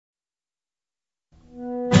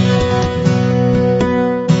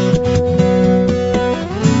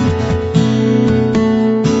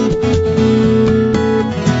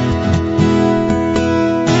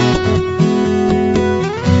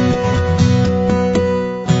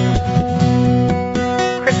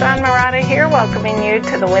Carlotta here, welcoming you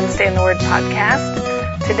to the Wednesday in the Word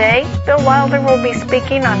podcast. Today, Bill Wilder will be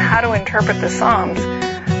speaking on how to interpret the Psalms.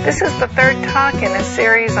 This is the third talk in a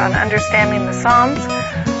series on understanding the Psalms.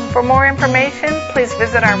 For more information, please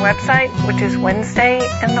visit our website, which is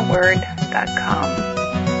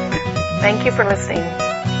WednesdayInTheWord.com. Thank you for listening.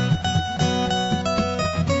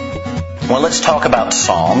 Well, let's talk about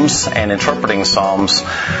Psalms and interpreting Psalms.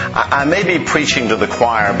 I may be preaching to the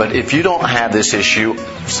choir, but if you don't have this issue,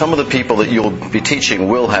 some of the people that you'll be teaching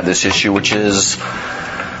will have this issue, which is,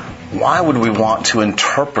 why would we want to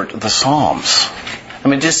interpret the Psalms? I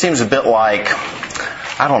mean, it just seems a bit like,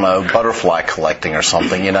 I don't know, butterfly collecting or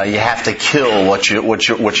something. You know, you have to kill what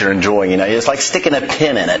you're enjoying. You know, it's like sticking a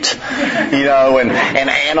pin in it, you know, and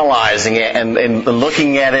analyzing it and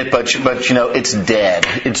looking at it. But you know, it's dead.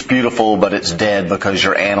 It's beautiful, but it's dead because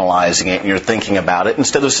you're analyzing it and you're thinking about it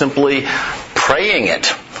instead of simply praying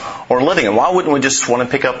it or living it. Why wouldn't we just want to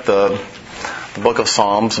pick up the book of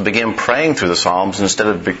Psalms and begin praying through the Psalms instead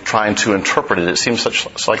of trying to interpret it? It seems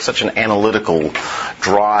like such an analytical,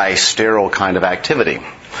 dry, sterile kind of activity.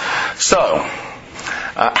 So,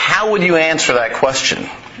 how would you answer that question?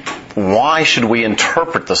 Why should we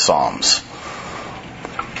interpret the Psalms?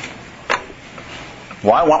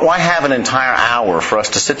 Why have an entire hour for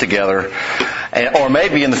us to sit together, or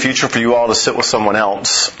maybe in the future for you all to sit with someone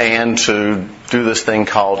else and to do this thing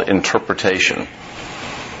called interpretation?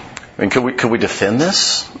 I mean, could we defend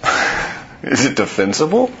this? Is it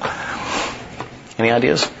defensible? Any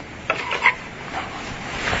ideas?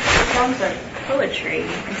 Psalms are poetry,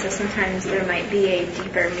 and so sometimes there might be a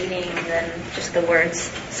deeper meaning than just the words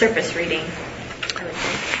surface reading, I would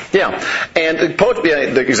think. Yeah, and poetry,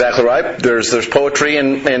 yeah, exactly right. There's poetry,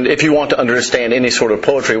 and if you want to understand any sort of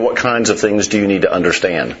poetry, what kinds of things do you need to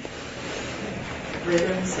understand?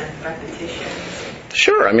 Rhythms and repetitions.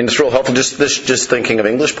 Sure. I mean, it's real helpful. Just thinking of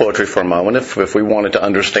English poetry for a moment. If we wanted to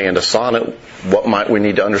understand a sonnet, what might we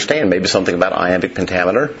need to understand? Maybe something about iambic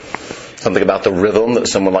pentameter, something about the rhythm that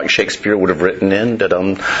someone like Shakespeare would have written in.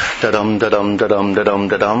 Da-dum, da-dum, da-dum, da-dum, da-dum,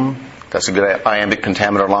 da-dum. That's a good iambic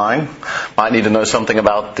pentameter line. Might need to know something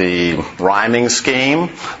about the rhyming scheme,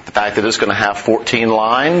 the fact that it's going to have 14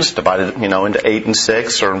 lines divided, you know, into 8 and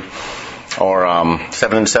 6 or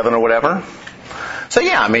 7 and 7 or whatever. So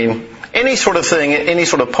yeah, I mean, any sort of thing, any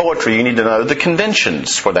sort of poetry, you need to know the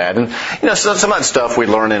conventions for that. And, you know, some of that stuff we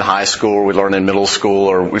learn in high school, or we learn in middle school,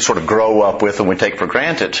 or we sort of grow up with and we take for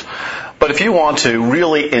granted. But if you want to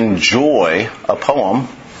really enjoy a poem,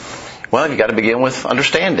 well, you've got to begin with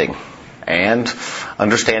understanding. And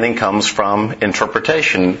understanding comes from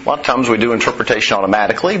interpretation. A lot of times we do interpretation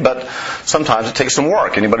automatically, but sometimes it takes some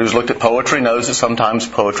work. Anybody who's looked at poetry knows that sometimes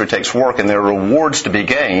poetry takes work, and there are rewards to be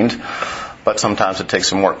gained, but sometimes it takes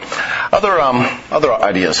some work. Other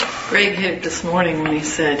ideas? Greg hit this morning when he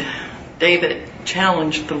said David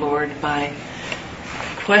challenged the Lord by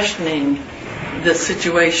questioning the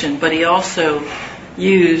situation, but he also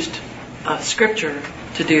used Scripture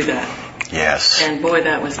to do that. Yes. And boy,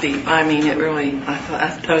 that was deep. I mean, it really,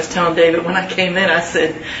 I was telling David when I came in, I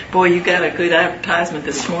said, boy, you got a good advertisement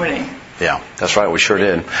this morning. Yeah, that's right. We sure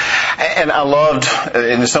did. And I loved,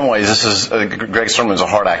 in some ways, this is, Greg's sermon is a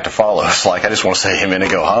hard act to follow. It's like, I just want to say amen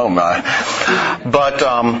and go home. But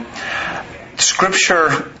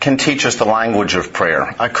Scripture can teach us the language of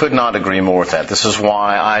prayer. I could not agree more with that. This is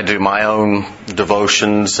why I do my own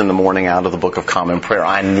devotions in the morning out of the Book of Common Prayer.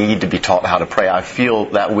 I need to be taught how to pray. I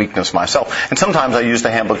feel that weakness myself. And sometimes I use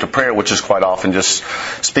the Handbook to Prayer, which is quite often just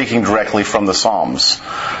speaking directly from the Psalms.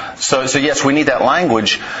 So yes, we need that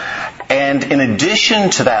language. And in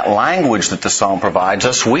addition to that language that the Psalm provides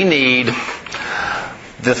us, we need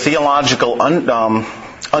the theological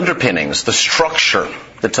underpinnings, the structure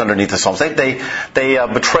that's underneath the Psalms. They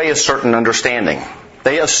betray a certain understanding.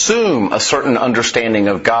 They assume a certain understanding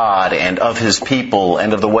of God and of His people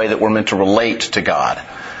and of the way that we're meant to relate to God.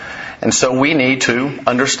 And so we need to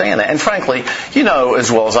understand that. And frankly, you know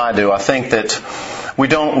as well as I do, I think that we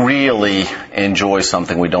don't really enjoy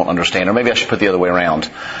something we don't understand. Or maybe I should put it the other way around.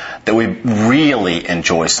 That we really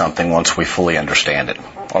enjoy something once we fully understand it.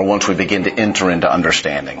 Or once we begin to enter into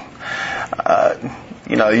understanding.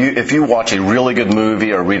 You know, if you watch a really good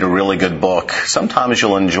movie or read a really good book, sometimes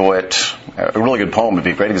you'll enjoy it. A really good poem would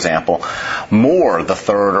be a great example. More the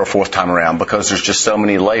third or fourth time around because there's just so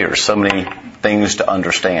many layers, so many things to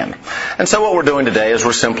understand. And so what we're doing today is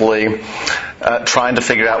we're simply trying to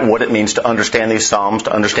figure out what it means to understand these Psalms,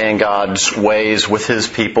 to understand God's ways with His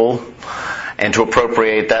people, and to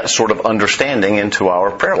appropriate that sort of understanding into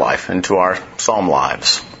our prayer life, into our Psalm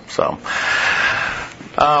lives. So,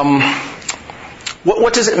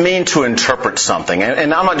 What does it mean to interpret something?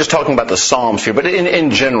 And I'm not just talking about the Psalms here, but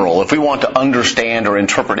in general, if we want to understand or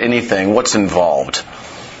interpret anything, what's involved?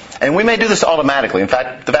 And we may do this automatically. In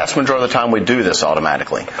fact, the vast majority of the time we do this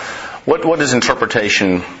automatically. What is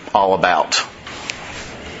interpretation all about?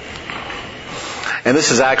 And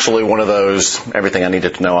this is actually one of those everything I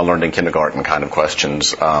needed to know I learned in kindergarten kind of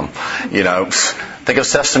questions. Think of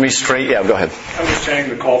Sesame Street. Yeah, go ahead.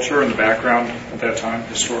 Understanding the culture and the background at that time,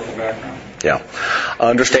 historical background. Yeah.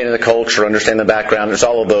 Understanding the culture, understanding the background, there's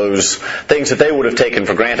all of those things that they would have taken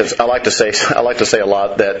for granted. I like to say a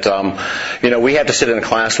lot that, we have to sit in a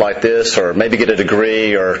class like this or maybe get a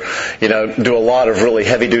degree or, do a lot of really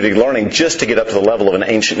heavy duty learning just to get up to the level of an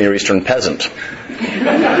ancient Near Eastern peasant.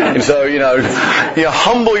 And so,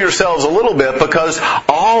 humble yourselves a little bit because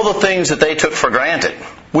all the things that they took for granted,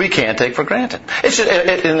 we can't take for granted.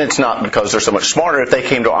 And it's not because they're so much smarter. If they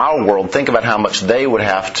came to our world, think about how much they would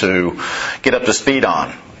have to get up to speed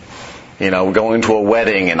on. Going to a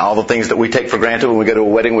wedding and all the things that we take for granted when we go to a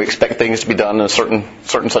wedding, we expect things to be done in a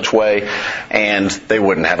certain such way, and they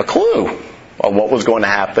wouldn't have a clue on what was going to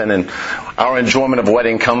happen. And our enjoyment of a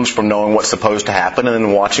wedding comes from knowing what's supposed to happen and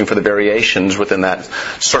then watching for the variations within that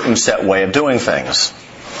certain set way of doing things.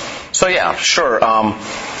 So yeah, sure. Knowing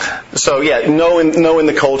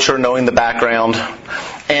the culture, knowing the background,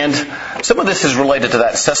 and some of this is related to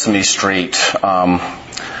that Sesame Street. I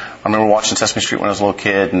remember watching Sesame Street when I was a little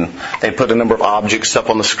kid, and they put a number of objects up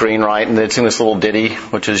on the screen, right? And they'd sing this little ditty,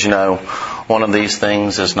 which is, one of these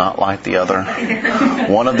things is not like the other.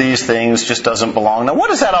 One of these things just doesn't belong. Now,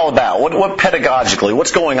 what is that all about? What pedagogically,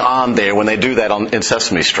 what's going on there when they do that in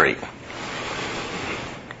Sesame Street?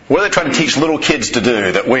 What are they trying to teach little kids to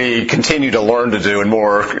do that we continue to learn to do in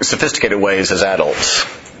more sophisticated ways as adults?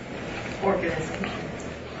 Organism.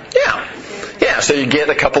 Yeah, so you get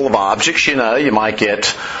a couple of objects, you might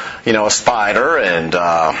get, a spider and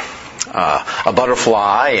a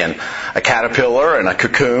butterfly and a caterpillar and a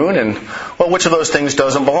cocoon, and, which of those things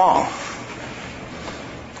doesn't belong?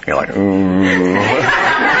 You're like, ooh,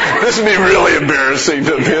 this would be really embarrassing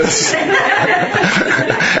to miss.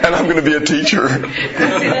 And I'm going to be a teacher.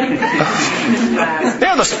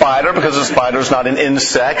 Yeah, the spider, because the spider's not an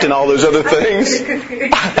insect and all those other things.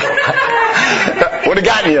 Would have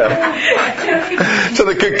gotten you. So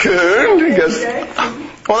the cocoon, because,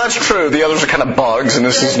 that's true. The others are kind of bugs, and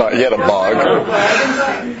this is not yet a bug.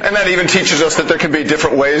 And that even teaches us that there can be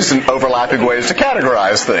different ways and overlapping ways to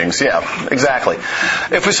categorize things. Yeah, exactly.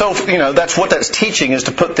 That's what that's teaching, is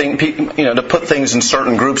to put things in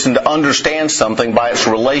certain groups and to understand something by its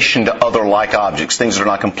relation to other like objects, things that are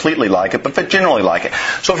not completely like it, but that generally like it.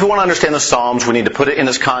 So if we want to understand the Psalms, we need to put it in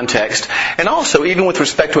its context, and also, even with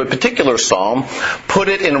respect to a particular Psalm, put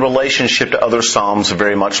it in relationship to other Psalms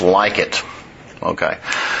very much like it. Okay,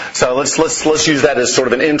 so let's use that as sort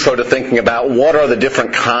of an intro to thinking about what are the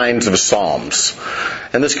different kinds of Psalms.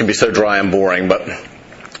 And this can be so dry and boring, but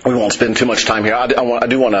we won't spend too much time here. I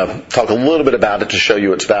do want to talk a little bit about it to show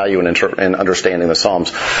you its value in understanding the Psalms.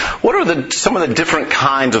 What are some of the different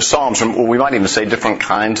kinds of Psalms? Or we might even say different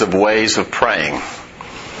kinds of ways of praying.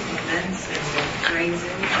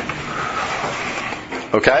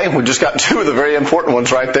 Okay, we just got two of the very important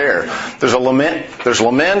ones right there. There's lament, there's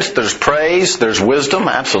praise, there's wisdom,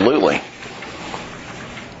 absolutely.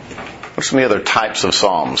 What's some of the other types of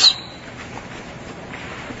Psalms?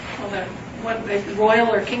 What the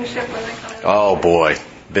royal or kingship, what they call it? Oh boy,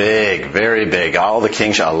 big, very big. All the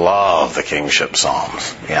kingship, I love the kingship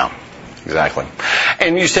Psalms. Yeah. Exactly.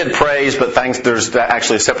 And you said praise, but there's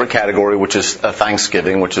actually a separate category, which is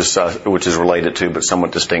thanksgiving, which is related to, but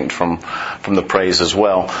somewhat distinct from the praise as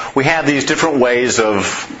well. We have these different ways of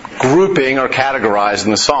grouping or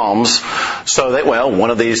categorizing the Psalms, so that,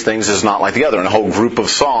 one of these things is not like the other. And a whole group of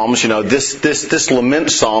Psalms, this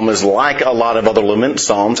lament Psalm is like a lot of other lament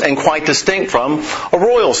Psalms and quite distinct from a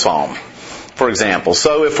royal Psalm, for example.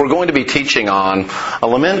 So if we're going to be teaching on a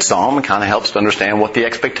lament psalm, it kind of helps to understand what the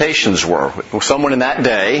expectations were. Someone in that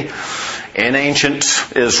day, in ancient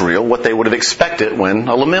Israel, what they would have expected when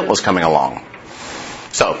a lament was coming along.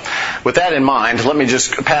 So, with that in mind, let me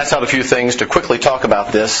just pass out a few things to quickly talk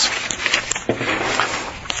about this.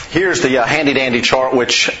 Here's the handy-dandy chart,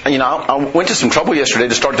 which, I went to some trouble yesterday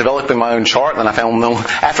to start developing my own chart, and I found,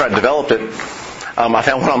 after I developed it, I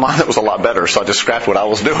found one online that was a lot better, so I just scrapped what I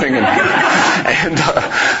was doing, and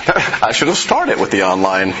I should have started with the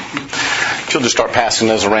online. She'll just start passing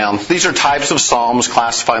those around. These are types of Psalms,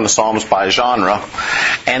 classifying the Psalms by genre.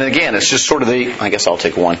 And again, it's just sort of I guess I'll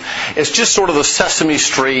take one. It's just sort of the Sesame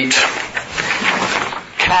Street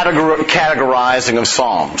categorizing of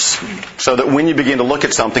Psalms. So that when you begin to look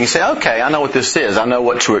at something, you say, okay, I know what this is. I know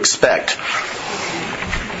what to expect.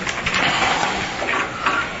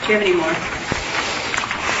 you have any more?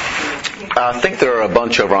 I think there are a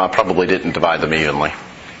bunch over. I probably didn't divide them evenly.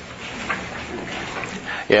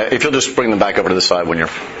 Yeah, if you'll just bring them back over to the side when you're...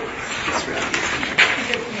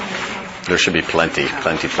 There should be plenty.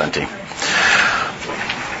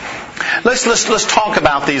 Let's talk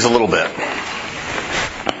about these a little bit.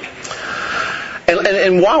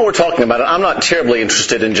 And while we're talking about it, I'm not terribly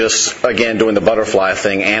interested in just, again, doing the butterfly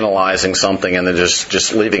thing, analyzing something and then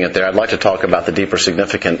just leaving it there. I'd like to talk about the deeper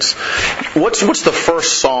significance. What's the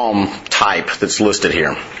first psalm type that's listed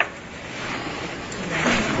here?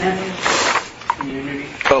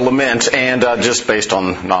 A lament, and just based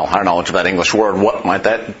on our knowledge of that English word, what might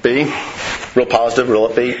that be? Real positive, real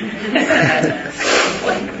upbeat?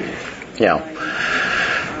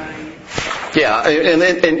 Yeah,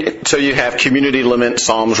 and so you have community lament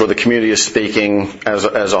psalms where the community is speaking as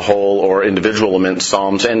a whole, or individual lament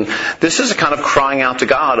psalms, and this is a kind of crying out to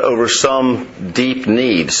God over some deep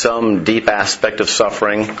need, some deep aspect of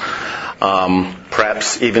suffering,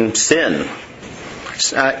 perhaps even sin.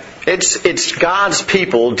 It's God's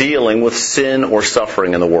people dealing with sin or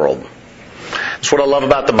suffering in the world. That's what I love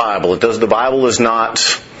about the Bible. The Bible is not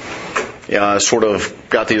sort of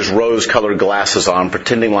got these rose-colored glasses on,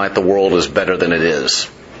 pretending like the world is better than it is.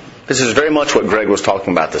 This is very much what Greg was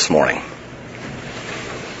talking about this morning.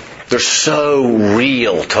 They're so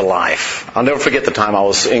real to life. I'll never forget the time I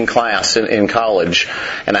was in class in college,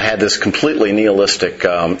 and I had this completely nihilistic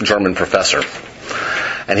German professor.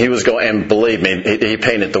 And he was going, and believe me, he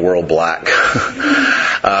painted the world black.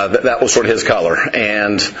 That was sort of his color.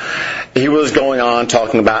 And he was going on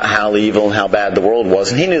talking about how evil and how bad the world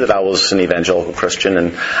was. And he knew that I was an evangelical Christian,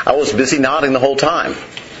 and I was busy nodding the whole time.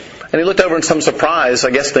 And he looked over in some surprise,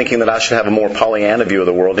 I guess thinking that I should have a more Pollyanna view of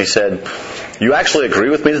the world. He said, "You actually agree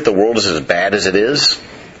with me that the world is as bad as it is?"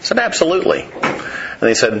 I said, "Absolutely." And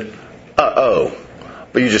he said, "Oh,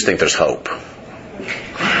 but you just think there's hope."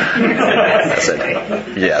 I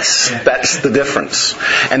said, yes, that's the difference.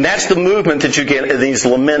 And that's the movement that you get in these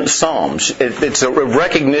lament psalms. It's a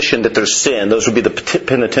recognition that there's sin. Those would be the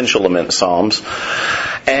penitential lament psalms.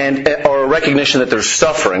 Or a recognition that there's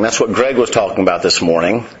suffering. That's what Greg was talking about this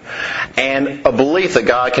morning. And a belief that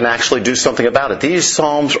God can actually do something about it. These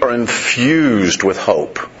psalms are infused with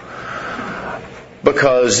hope.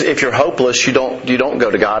 Because if you're hopeless, you don't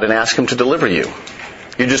go to God and ask Him to deliver you.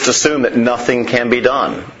 You just assume that nothing can be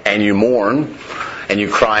done. And you mourn, and you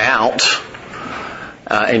cry out,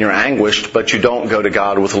 and you're anguished, but you don't go to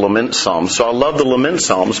God with a lament psalm. So I love the lament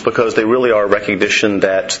psalms because they really are a recognition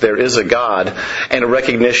that there is a God, and a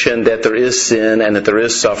recognition that there is sin, and that there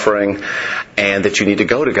is suffering, and that you need to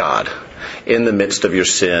go to God in the midst of your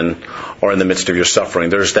sin or in the midst of your suffering.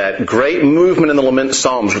 There's that great movement in the lament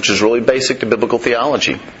psalms, which is really basic to biblical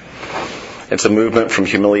theology. It's a movement from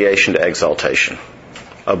humiliation to exaltation.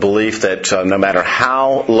 A belief that no matter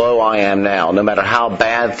how low I am now, no matter how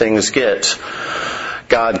bad things get,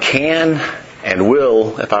 God can and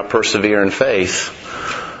will, if I persevere in faith,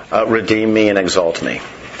 redeem me and exalt me.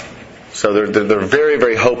 So they're very,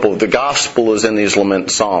 very hopeful. The gospel is in these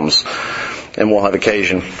lament psalms. And we'll have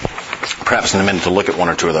occasion, perhaps in a minute, to look at one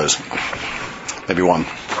or two of those. Maybe one.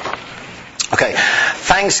 Okay,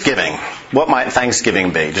 Thanksgiving. What might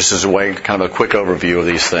Thanksgiving be? Just as a way, kind of a quick overview of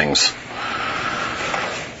these things.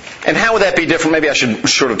 And how would that be different? Maybe I should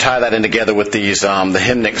sort of tie that in together with these, the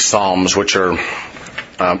hymnic psalms, which are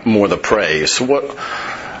more the praise.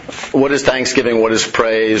 What is Thanksgiving? What is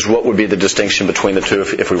praise? What would be the distinction between the two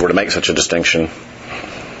if we were to make such a distinction?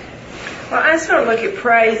 Well, I sort of look at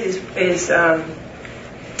praise as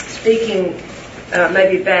speaking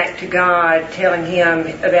maybe back to God, telling Him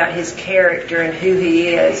about His character and who He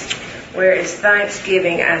is. Whereas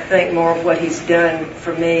Thanksgiving, I think more of what He's done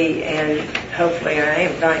for me, and hopefully I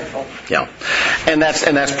am thankful. Yeah, and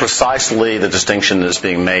that's precisely the distinction that's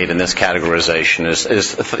being made in this categorization. Is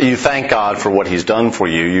you thank God for what He's done for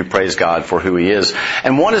you, you praise God for who He is,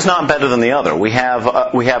 and one is not better than the other. We have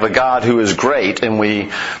a God who is great, and we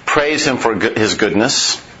praise Him for His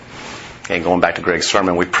goodness. Okay, going back to Greg's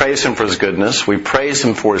sermon, we praise Him for His goodness. We praise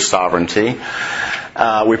Him for His sovereignty.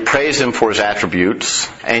 We praise Him for His attributes,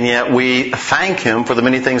 and yet we thank Him for the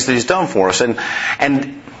many things that He's done for us. And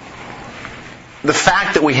the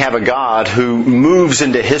fact that we have a God who moves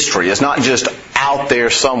into history is not just out there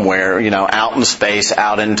somewhere, out in space,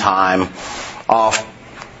 out in time, off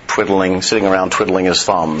sitting around twiddling his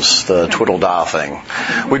thumbs, the twiddle-die thing.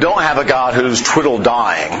 We don't have a God who's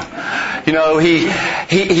twiddle-dying. You know, He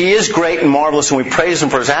is great and marvelous, and we praise Him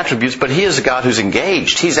for His attributes, but He is a God who's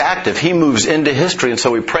engaged. He's active. He moves into history, and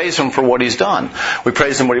so we praise Him for what He's done. We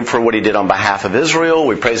praise Him for what He did on behalf of Israel.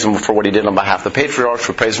 We praise Him for what He did on behalf of the patriarchs.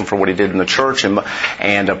 We praise Him for what He did in the church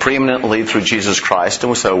and preeminently through Jesus Christ.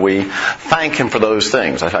 And so we thank Him for those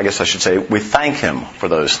things. I guess I should say we thank Him for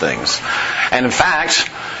those things. And in fact,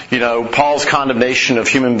 you know, Paul's condemnation of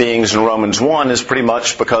human beings in Romans 1 is pretty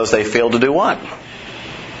much because they failed to do what?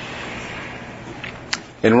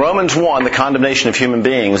 In Romans 1, the condemnation of human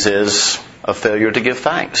beings is a failure to give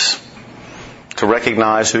thanks, to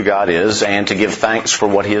recognize who God is, and to give thanks for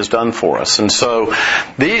what He has done for us. And so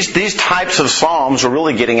these types of psalms are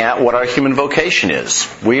really getting at what our human vocation is.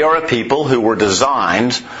 We are a people who were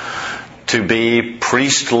designed to be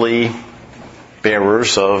priestly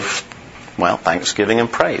bearers of, thanksgiving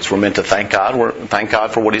and praise. We're meant to thank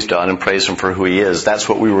God for what He's done and praise Him for who He is. That's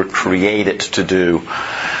what we were created to do.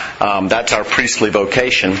 That's our priestly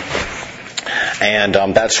vocation, and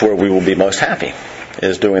that's where we will be most happy,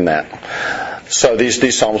 is doing that. So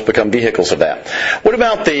these psalms become vehicles of that. What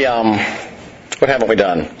about what haven't we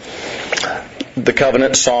done? The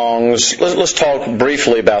covenant songs. Let's talk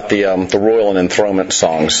briefly about the royal and enthronement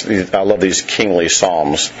songs. I love these kingly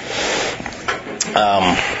psalms.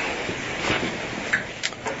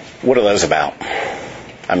 What are those about?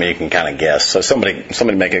 I mean, you can kind of guess. So somebody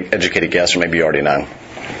make an educated guess, or maybe you already know.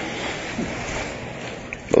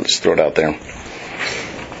 Let's throw it out there.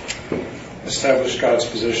 Establish God's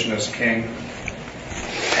position as king.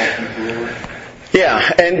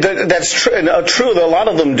 Yeah, and that's true. True, a lot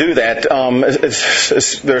of them do that.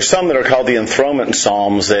 There are some that are called the enthronement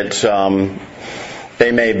psalms that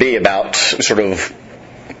they may be about sort of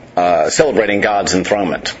celebrating God's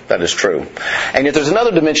enthronement. That is true. And yet there's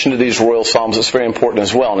another dimension to these royal psalms that's very important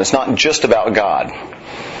as well, and it's not just about God.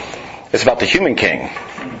 It's about the human king.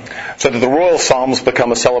 So that the royal psalms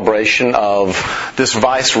become a celebration of this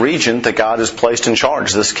vice-regent that God has placed in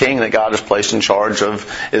charge, this king that God has placed in charge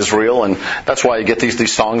of Israel. And that's why you get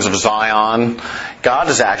these songs of Zion. God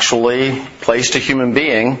has actually placed a human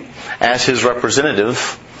being as His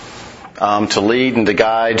representative to lead and to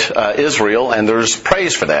guide Israel, and there's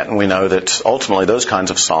praise for that. And we know that ultimately those kinds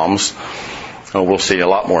of psalms, we'll see a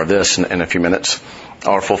lot more of this in a few minutes,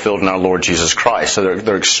 are fulfilled in our Lord Jesus Christ. So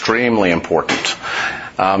they're extremely important.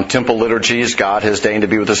 Temple liturgies, God has deigned to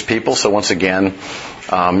be with His people. So once again,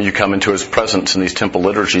 you come into His presence in these temple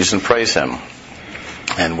liturgies and praise Him.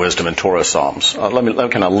 And wisdom and Torah psalms. Let me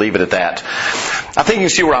kind of leave it at that. I think you can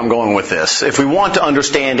see where I'm going with this. If we want to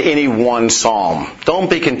understand any one psalm, don't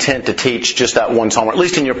be content to teach just that one psalm, or at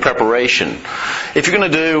least in your preparation. If you're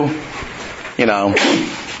going to do,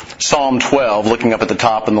 Psalm 12, looking up at the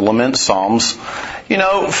top in the lament psalms,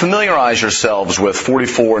 familiarize yourselves with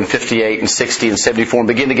 44 and 58 and 60 and 74 and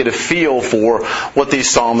begin to get a feel for what these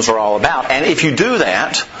psalms are all about. And if you do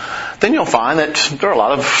that, then you'll find that there are a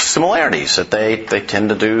lot of similarities, that they tend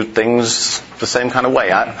to do things the same kind of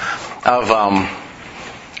way. I've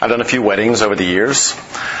done a few weddings over the years,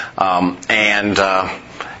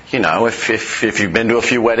 if you've been to a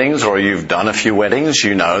few weddings or you've done a few weddings,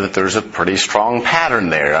 you know that there's a pretty strong pattern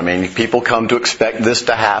there. I mean, people come to expect this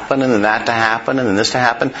to happen and then that to happen and then this to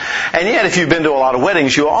happen. And yet, if you've been to a lot of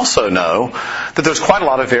weddings, you also know that there's quite a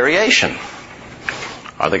lot of variation.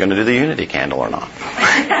 Are they going to do the unity candle or not?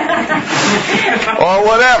 Or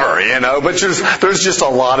whatever, but there's just a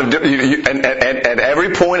lot of, and at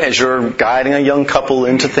every point as you're guiding a young couple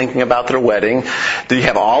into thinking about their wedding, you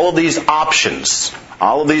have all of these options,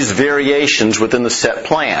 all of these variations within the set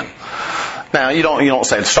plan. Now, you don't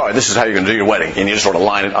say, sorry, this is how you're going to do your wedding, and you just sort of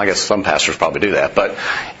line it. I guess some pastors probably do that, but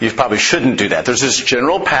you probably shouldn't do that. There's this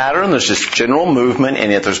general pattern, there's this general movement,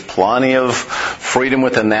 and yet there's plenty of freedom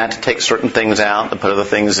within that to take certain things out, to put other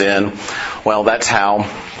things in. Well, that's how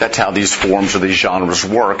these forms or these genres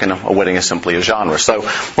work, and a wedding is simply a genre. So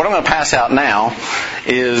what I'm going to pass out now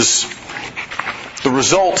is the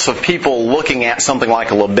results of people looking at something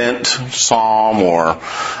like a lament psalm or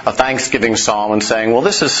a thanksgiving psalm and saying, well,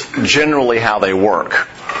 this is generally how they work.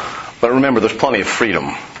 But remember, there's plenty of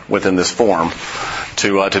freedom within this form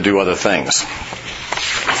to do other things.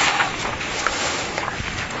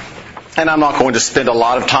 And I'm not going to spend a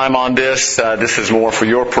lot of time on this. This is more for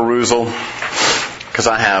your perusal, because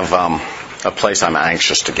I have a place I'm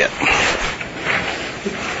anxious to get.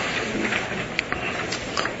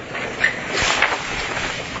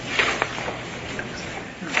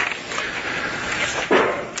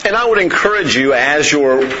 And I would encourage you, as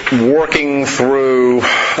you're working through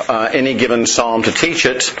any given psalm to teach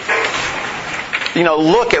it,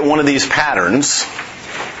 look at one of these patterns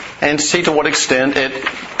and see to what extent it,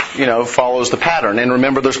 follows the pattern. And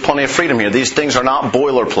remember, there's plenty of freedom here. These things are not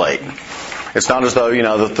boilerplate. It's not as though,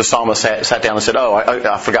 the psalmist sat down and said, oh,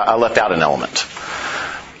 I forgot, I left out an element.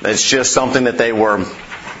 It's just something that they were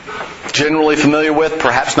generally familiar with,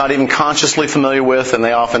 perhaps not even consciously familiar with, and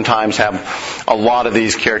they oftentimes have a lot of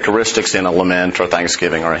these characteristics in a lament or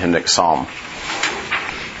thanksgiving or a hymnic psalm.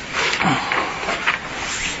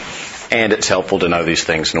 And it's helpful to know these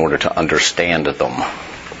things in order to understand them.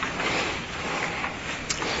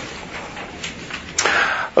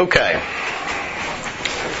 Okay.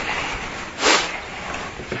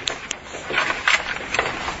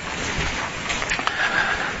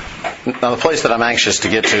 Now, the place that I'm anxious to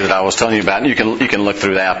get to that I was telling you about, you can look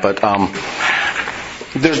through that, but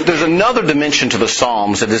there's another dimension to the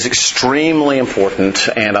Psalms that is extremely important,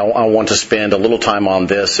 and I want to spend a little time on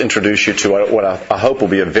this, introduce you to what I hope will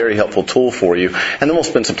be a very helpful tool for you, and then we'll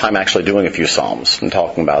spend some time actually doing a few Psalms and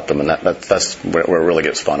talking about them, and that's where it really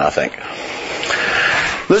gets fun, I think.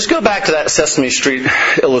 Let's go back to that Sesame Street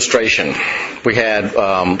illustration. We had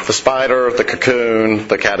the spider, the cocoon,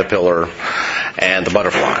 the caterpillar, and the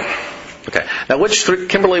butterfly. Okay. Now,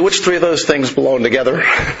 Kimberly, which three of those things belong together?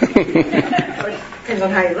 Depends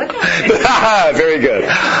on how you look at it. Very good.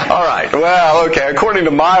 All right. Well, okay. According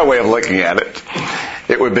to my way of looking at it,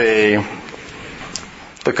 it would be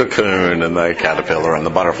the cocoon and the caterpillar and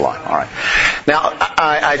the butterfly. All right. Now,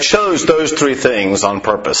 I chose those three things on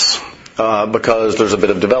purpose because there's a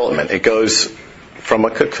bit of development. It goes from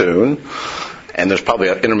a cocoon, and there's probably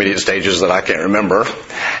intermediate stages that I can't remember,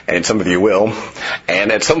 and some of you will.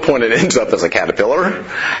 And at some point it ends up as a caterpillar,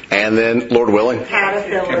 and then, Lord willing...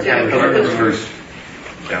 Caterpillar first.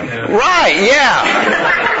 Right, yeah.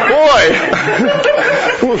 Boy.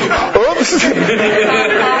 Oops.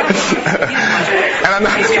 And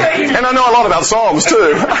I know a lot about Psalms,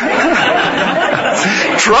 too.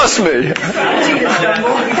 Trust me.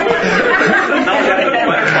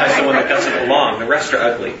 Butterfly's the one that doesn't belong. The rest are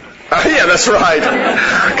ugly. Yeah, that's right.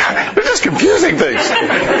 God, they're just confusing things.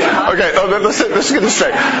 Okay, let's get this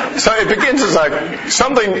straight. So it begins as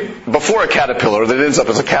something before a caterpillar that ends up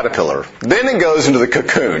as a caterpillar. Then it goes into the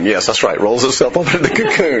cocoon. Yes, that's right. Rolls itself up into the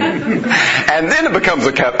cocoon. And then it becomes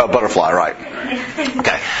a butterfly, right?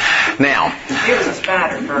 Okay. Now. It was a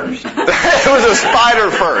spider first. It was a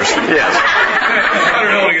spider first, yes.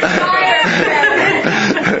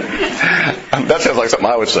 That sounds like something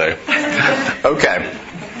I would say. Okay.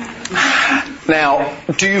 Now,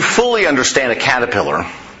 do you fully understand a caterpillar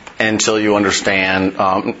until you understand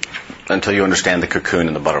the cocoon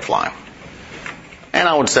and the butterfly? And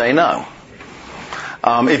I would say no.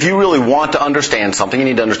 If you really want to understand something, you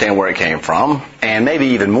need to understand where it came from, and maybe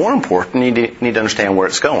even more important, you need to understand where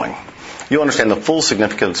it's going. You'll understand the full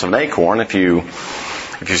significance of an acorn if you've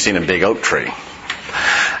seen a big oak tree.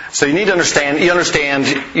 So you need to understand. You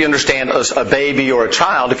understand a baby or a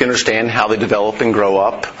child if you understand how they develop and grow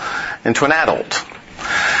up into an adult.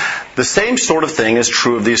 The same sort of thing is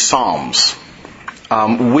true of these Psalms.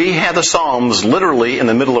 We have the Psalms literally in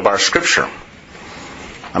the middle of our Scripture.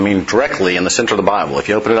 I mean, directly in the center of the Bible. If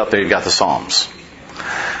you open it up there, you've got the Psalms.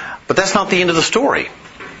 But that's not the end of the story.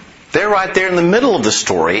 They're right there in the middle of the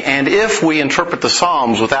story, and if we interpret the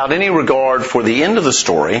Psalms without any regard for the end of the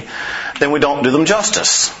story, then we don't do them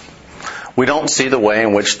justice. We don't see the way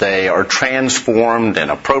in which they are transformed and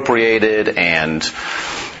appropriated and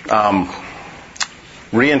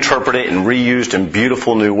reinterpreted and reused in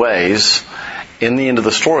beautiful new ways in the end of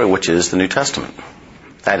the story, which is the New Testament.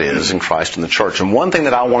 That is, in Christ and the church. And one thing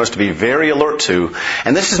that I want us to be very alert to,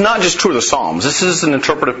 and this is not just true of the Psalms, this is an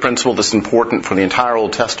interpretive principle that's important for the entire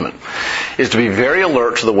Old Testament, is to be very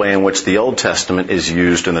alert to the way in which the Old Testament is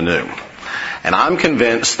used in the New. And I'm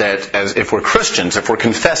convinced that if we're Christians, if we're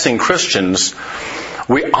confessing Christians,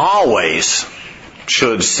 we always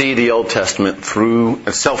should see the Old Testament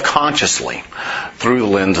self-consciously through the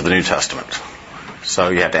lens of the New Testament. So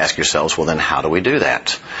you have to ask yourselves, well then how do we do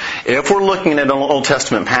that? If we're looking at an Old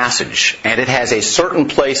Testament passage and it has a certain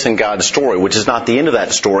place in God's story, which is not the end of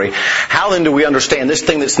that story, how then do we understand this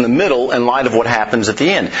thing that's in the middle in light of what happens at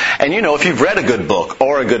the end? And if you've read a good book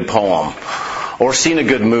or a good poem or seen a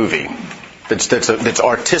good movie that's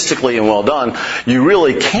artistically and well done, you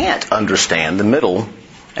really can't understand the middle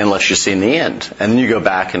unless you've seen the end. And then you go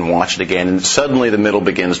back and watch it again, and suddenly the middle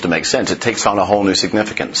begins to make sense. It takes on a whole new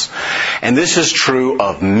significance. And this is true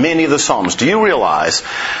of many of the Psalms. Do you realize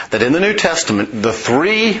that in the New Testament, the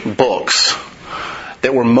three books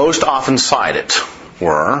that were most often cited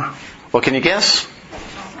were, well, can you guess?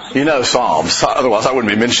 You know Psalms. Otherwise, I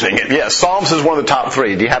wouldn't be mentioning it. Yes, Psalms is one of the top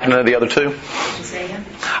three. Do you happen to know the other two?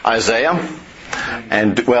 Isaiah.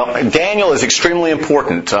 And, well, Daniel is extremely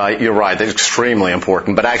important. You're right, it's extremely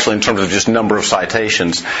important. But actually, in terms of just number of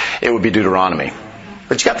citations, it would be Deuteronomy.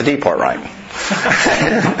 But you got the D part right.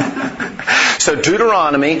 So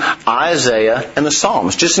Deuteronomy, Isaiah, and the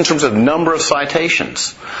Psalms, just in terms of number of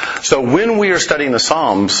citations. So when we are studying the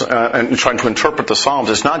Psalms and trying to interpret the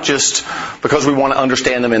Psalms, it's not just because we want to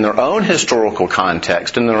understand them in their own historical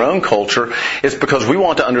context, in their own culture. It's because we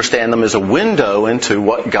want to understand them as a window into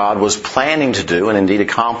what God was planning to do and indeed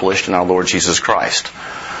accomplished in our Lord Jesus Christ.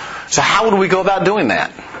 So how would we go about doing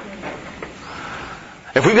that?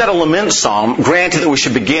 If we've got a lament psalm, granted that we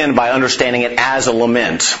should begin by understanding it as a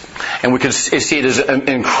lament. And we can see it as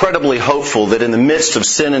incredibly hopeful that in the midst of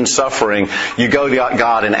sin and suffering, you go to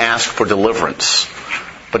God and ask for deliverance.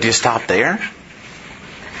 But do you stop there?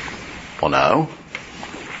 Well, no.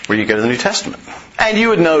 Where you go to the New Testament. And you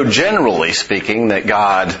would know, generally speaking, that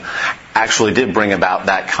God actually did bring about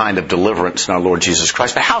that kind of deliverance in our Lord Jesus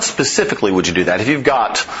Christ. But how specifically would you do that? If you've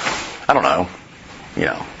got, I don't know,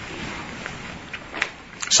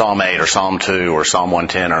 Psalm 8 or Psalm 2 or Psalm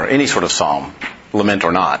 110 or any sort of psalm, lament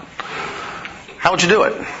or not, how would you do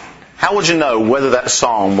it? How would you know whether that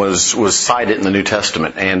psalm was cited in the New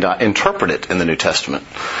Testament and interpret it in the New Testament?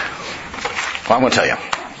 Well, I'm going to tell you.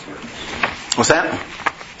 What's that?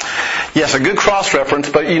 Yes, a good cross-reference,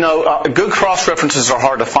 but good cross-references are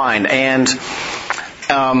hard to find. And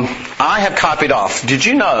I have copied off. Did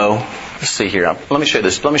you know, let's see here, let me show you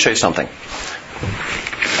this. Let me show you something.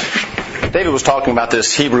 David was talking about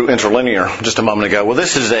this Hebrew interlinear just a moment ago. Well,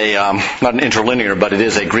 this is not an interlinear, but it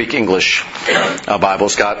is a Greek-English Bible.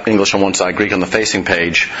 It's got English on one side, Greek on the facing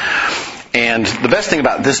page. And the best thing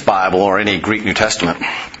about this Bible, or any Greek New Testament,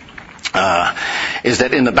 is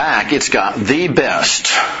that in the back it's got the best,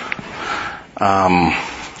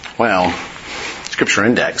 scripture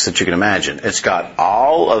index that you can imagine. It's got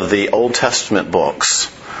all of the Old Testament books.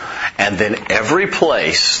 And then every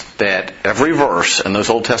place that every verse in those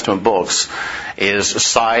Old Testament books is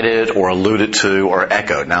cited or alluded to or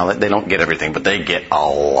echoed. Now, they don't get everything, but they get a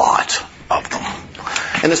lot of them.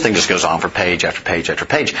 And this thing just goes on for page after page after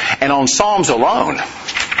page. And on Psalms alone,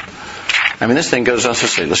 this thing goes on,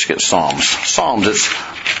 let's get Psalms. Psalms,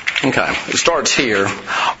 it starts here.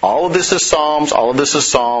 All of this is Psalms, all of this is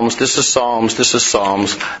Psalms, this is Psalms, this is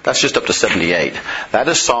Psalms. That's just up to 78. That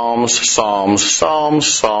is Psalms, Psalms, Psalms,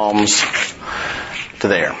 Psalms, to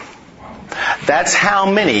there. That's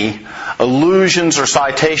how many allusions or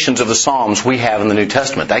citations of the Psalms we have in the New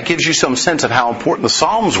Testament. That gives you some sense of how important the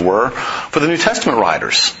Psalms were for the New Testament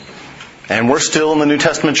writers. And we're still in the New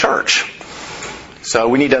Testament church. So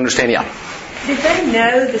we need to understand, Did they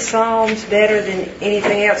know the Psalms better than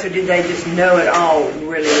anything else, or did they just know it all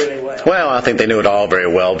really, really well? Well, I think they knew it all very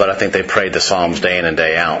well, but I think they prayed the Psalms day in and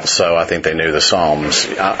day out, so I think they knew the Psalms.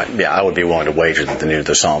 I would be willing to wager that they knew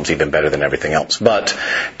the Psalms even better than everything else. But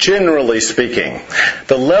generally speaking,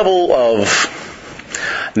 the level of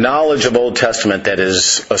knowledge of Old Testament that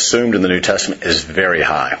is assumed in the New Testament is very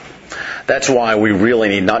high. That's why we really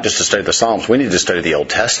need not just to study the Psalms, we need to study the Old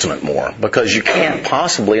Testament more. Because you can't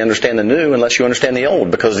possibly understand the New unless you understand the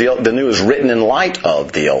Old. Because the New is written in light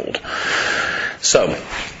of the Old. So,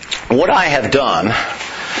 what I have done,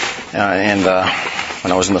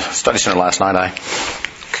 when I was in the study center last night, I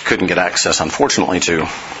couldn't get access, unfortunately, to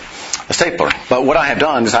a stapler. But what I have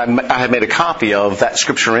done is I have made a copy of that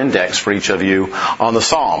scripture index for each of you on the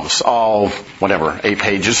Psalms. All, 8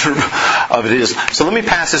 pages of it is. So let me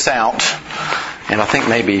pass this out. And I think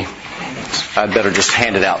maybe I'd better just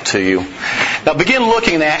hand it out to you. Now begin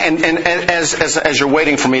looking at, and as you're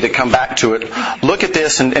waiting for me to come back to it, look at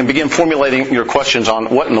this and begin formulating your questions on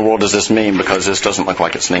what in the world does this mean, because this doesn't look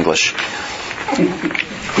like it's in English.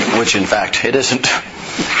 Which in fact it isn't.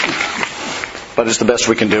 But it's the best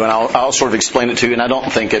we can do, and I'll sort of explain it to you. And I don't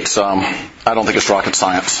think it's rocket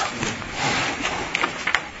science.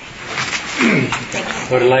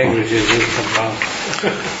 What language is this from?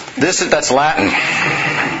 That's Latin.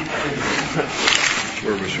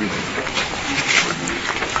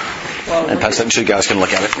 And pass that so you guys can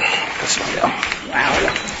look at it. Wow.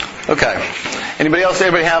 Okay.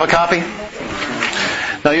 Everybody have a copy?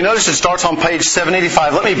 Now you notice it starts on page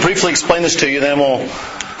 785. Let me briefly explain this to you, then we'll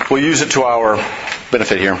use it to our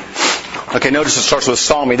benefit here. Okay, notice it starts with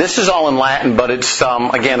Psalmi. This is all in Latin, but it's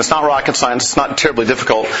again, it's not rocket science. It's not terribly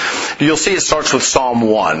difficult. You'll see it starts with Psalm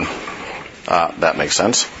 1. That makes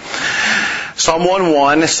sense. Psalm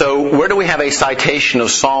 1:1. So where do we have a citation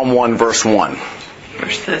of Psalm 1, verse 1?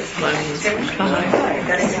 First Thessalonians 5.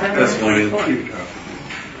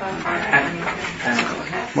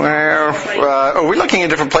 Where are we looking at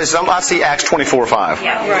different places? I see Acts 24:5.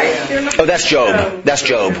 Yeah, right. Oh, that's Job. That's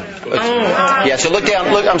Job. Yeah. So look down.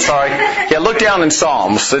 I'm sorry. Yeah, look down in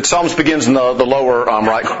Psalms. Psalms begins in the lower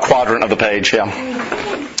right quadrant of the page. Yeah.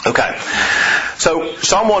 Okay. So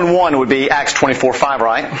Psalm 1:1 would be Acts 24:5,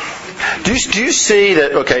 right? Do you see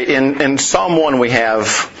that? Okay. In Psalm 1 we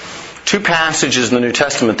have two passages in the New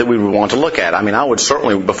Testament that we would want to look at. I mean, I would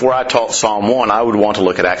certainly, before I taught Psalm 1, I would want to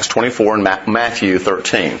look at Acts 24 and Matthew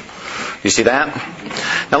 13. You see that?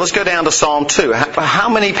 Now let's go down to Psalm 2. How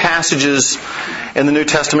many passages in the New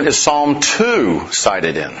Testament is Psalm 2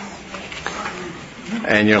 cited in?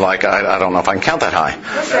 And you're like, I don't know if I can count that high.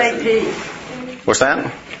 What's AP? What's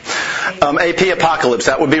that? AP Apocalypse.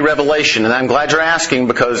 That would be Revelation. And I'm glad you're asking,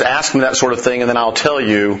 because ask me that sort of thing and then I'll tell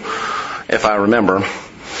you if I remember.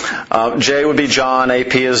 J would be John,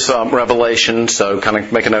 AP is Revelation, so kind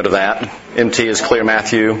of make a note of that. MT is clear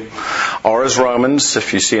Matthew. R is Romans,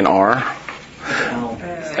 if you see an R.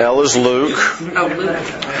 L is Luke.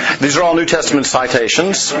 These are all New Testament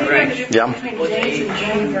citations. Yeah.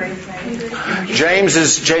 James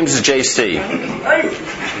is JC.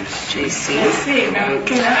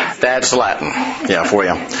 That's Latin. Yeah, for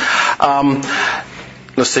you.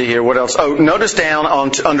 Let's see here. What else? Oh, notice down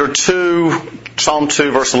under 2, Psalm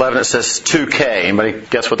 2, verse 11, it says 2K. Anybody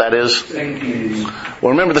guess what that is?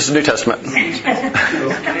 Well, remember, this is New Testament.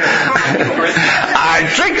 I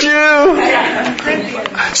tricked you!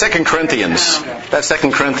 2 Corinthians. That's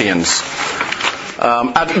 2 Corinthians.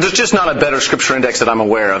 There's just not a better scripture index that I'm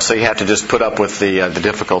aware of, so you have to just put up with the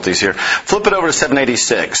difficulties here. Flip it over to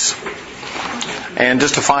 786. And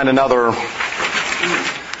just to find another...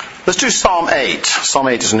 Let's do Psalm 8. Psalm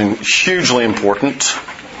 8 is hugely important.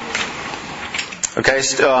 Okay,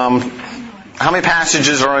 how many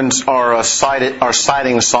passages are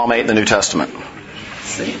citing Psalm 8 in the New Testament?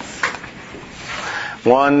 6.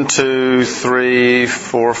 1, 2, 3,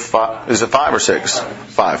 4, 5. Is it 5 or 6?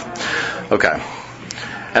 5. Okay.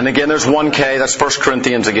 And again, there's 1K. That's 1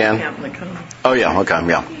 Corinthians again. Oh yeah. Okay.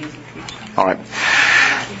 Yeah. All right.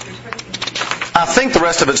 I think the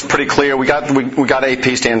rest of it's pretty clear. We got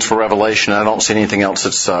AP stands for Revelation. I don't see anything else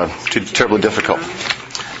that's too terribly difficult.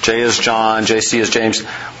 J is John. JC is James.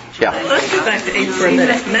 Yeah. Let's go back to 8 for a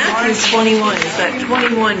minute. Matthew 21. Is that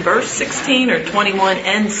 21 verse 16 or 21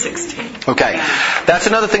 and 16? Okay. That's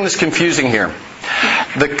another thing that's confusing here.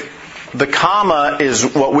 The comma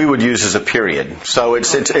is what we would use as a period. So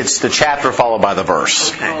it's the chapter followed by the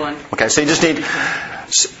verse. Okay. So you just need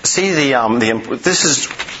see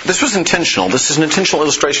this was intentional. This is an intentional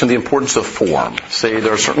illustration of the importance of form. See,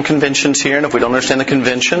 there are certain conventions here, and if we don't understand the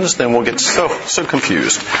conventions, then we'll get so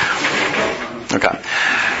confused. Okay.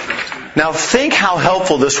 Now think how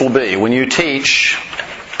helpful this will be when you teach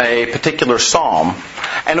a particular psalm.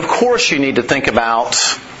 And of course you need to think about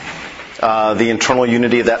the internal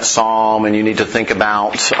unity of that psalm, and you need to think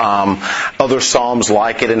about other psalms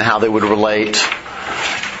like it and how they would relate.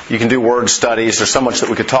 You can do word studies. There's so much that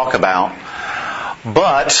we could talk about.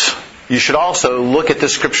 But you should also look at the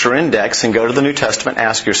Scripture Index and go to the New Testament and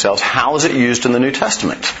ask yourselves, how is it used in the New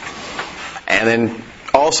Testament? And then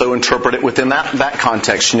also interpret it within that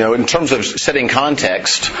context. You know, in terms of setting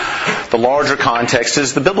context, the larger context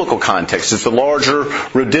is the biblical context. It's the larger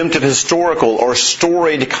redemptive, historical, or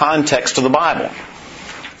storied context of the Bible.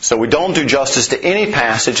 So we don't do justice to any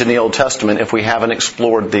passage in the Old Testament if we haven't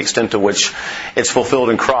explored the extent to which it's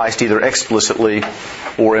fulfilled in Christ, either explicitly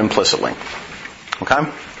or implicitly. Okay?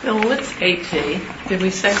 Now, what's AP? Did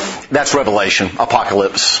we say that? That's Revelation,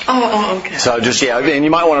 Apocalypse. Oh, okay. So just, yeah, and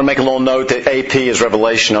you might want to make a little note that AP is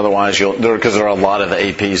Revelation, otherwise because there are a lot of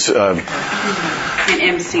APs. And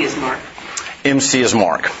MC is Mark. MC is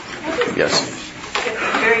Mark. Yes.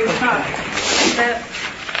 Very top. Is that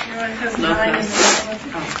everyone has 9 in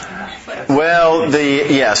the Well,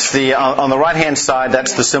 on the right-hand side,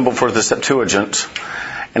 that's the symbol for the Septuagint.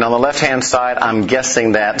 And on the left-hand side, I'm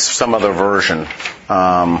guessing that's some other version.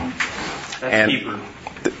 That's Hebrew.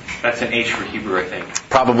 That's an H for Hebrew, I think.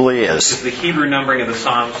 Probably is. Because the Hebrew numbering of the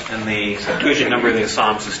Psalms and the Septuagint numbering of the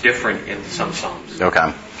Psalms is different in some Psalms.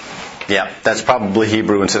 Okay. Yeah, that's probably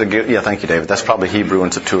Hebrew instead of... Yeah, thank you, David. That's probably Hebrew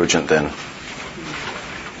and Septuagint then.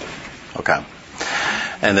 Okay.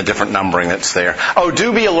 And the different numbering that's there. Oh,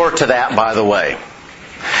 do be alert to that, by the way.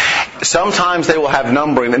 Sometimes they will have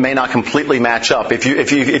numbering that may not completely match up. If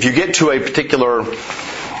you get to a particular,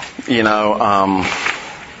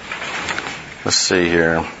 let's see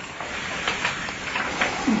here.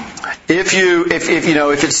 If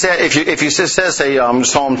it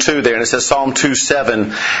says Psalm 2 there, and it says Psalm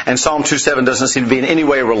 2:7, and Psalm 2:7 doesn't seem to be in any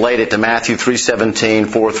way related to Matthew 3:17,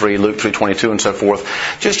 4:3, Luke 3:22, and so forth,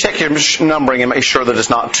 just check your numbering and make sure that it's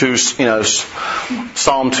not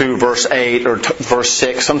Psalm 2 verse 8 or verse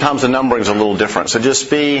 6. Sometimes the numbering is a little different. So just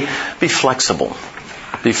be flexible.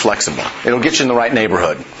 Be flexible. It'll get you in the right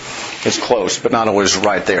neighborhood. It's close, but not always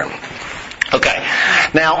right there. Okay.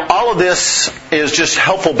 Now, all of this is just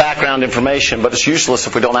helpful background information, but it's useless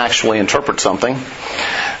if we don't actually interpret something.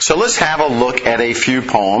 So let's have a look at a few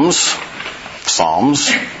Psalms,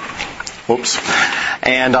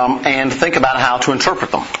 and think about how to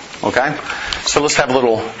interpret them. Okay? So let's have a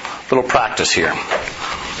little practice here.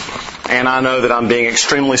 And I know that I'm being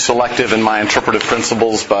extremely selective in my interpretive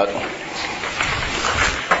principles, but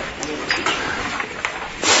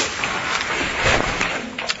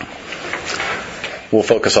we'll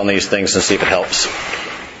focus on these things and see if it helps.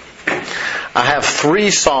 I have 3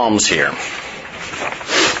 Psalms here.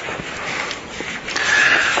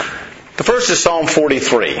 The first is Psalm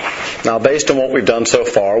 43. Now, based on what we've done so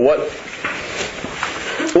far, what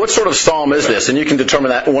sort of psalm is this? And you can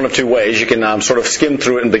determine that one of 2 ways. You can sort of skim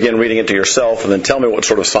through it and begin reading it to yourself and then tell me what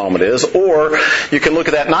sort of psalm it is. Or you can look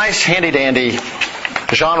at that nice handy-dandy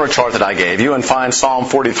genre chart that I gave you and find Psalm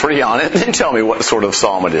 43 on it and then tell me what sort of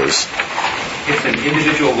psalm it is. It's an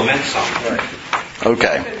individual lament psalm. Right.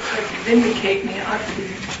 Okay. Vindicate me ought to be.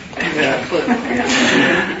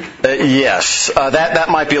 Yes, that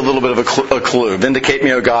might be a little bit of a clue. Vindicate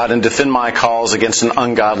me, O God, and defend my cause against an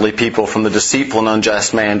ungodly people. From the deceitful and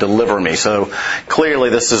unjust man, deliver me. So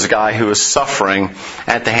clearly this is a guy who is suffering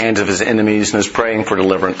at the hands of his enemies and is praying for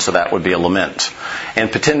deliverance, so that would be a lament.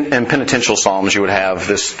 And in penitential psalms you would have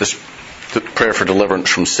this prayer for deliverance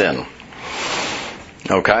from sin.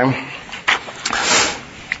 Okay?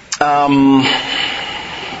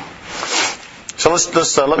 So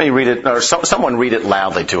let's let me read it, or someone read it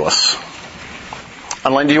loudly to us.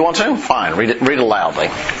 Elaine, do you want to? Fine, read it loudly.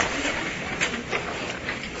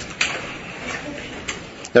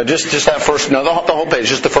 No, just that first. No, the whole page,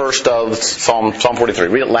 just the first Psalm 43.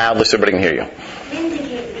 Read it loudly so everybody can hear you.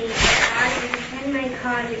 Vindicate me, God, and defend my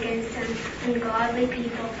cause against an ungodly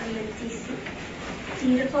people. From the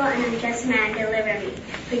deceitful and unjust man, deliver me.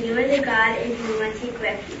 For you are the God in whom I take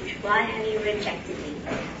refuge. Why have you rejected me?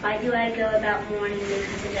 Why do I go about mourning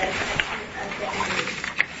because of the oppression of the enemy?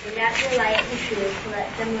 Send out your light and truth, let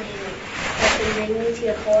them lead me. Let them bring me to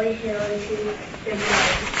your holy hill and to your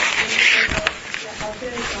dwelling. The altar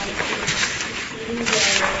of God to exceeding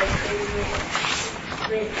joy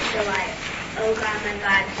with delight. O God, my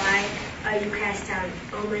God, why are you cast down,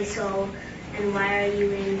 O my soul, and why are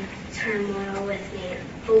you in turmoil with me?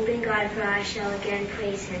 Hope in God, for I shall again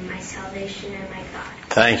praise Him, my salvation and my God.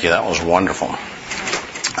 Thank you. That was wonderful.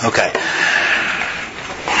 Okay.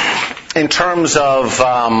 In terms of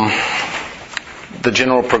the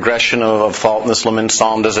general progression of thought in this lament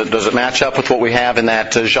psalm, does it match up with what we have in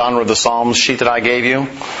that genre of the Psalms sheet that I gave you?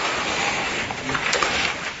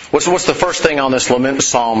 What's the first thing on this lament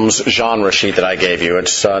psalms genre sheet that I gave you?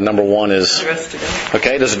 It's number 1 is.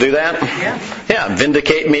 Okay, does it do that? Yeah. Yeah.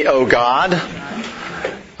 Vindicate me, O God,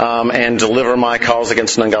 and deliver my cause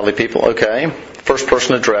against an ungodly people. Okay. First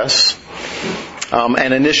person address.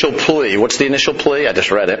 An initial plea. What's the initial plea? I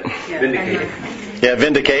just read it. Vindicate. Yeah,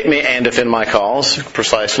 vindicate me and defend my cause.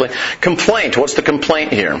 Precisely. Complaint. What's the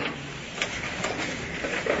complaint here?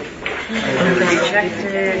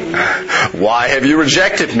 Why have you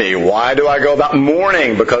rejected me? Why do I go about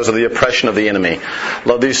mourning because of the oppression of the enemy?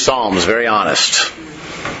 Love these Psalms. Very honest.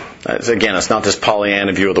 Again, it's not this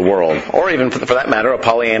Pollyanna view of the world. Or even, for that matter, a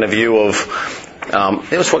Pollyanna view of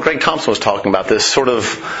it was what Greg Thompson was talking about, this sort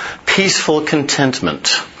of peaceful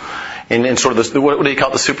contentment in sort of what do you call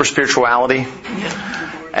it, the super spirituality?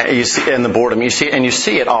 You see in the boredom. You see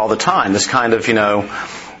it all the time. This kind of,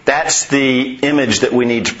 that's the image that we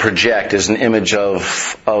need to project, is an image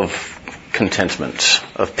of contentment,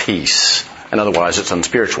 of peace, and otherwise it's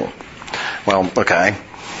unspiritual. Well, okay.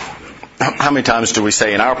 How many times do we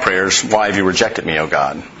say in our prayers, why have you rejected me, O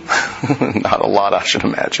God? Not a lot, I should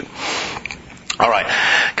imagine. All right.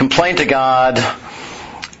 Complaint to God.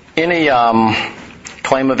 Any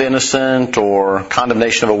claim of innocent or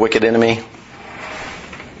condemnation of a wicked enemy?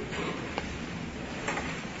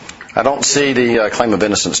 I don't see the claim of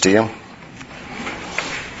innocence, do you?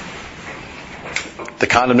 The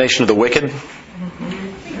condemnation of the wicked?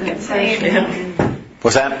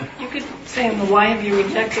 What's that? You could say in the why have you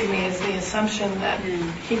rejected me is the assumption that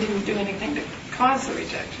he didn't do anything to cause the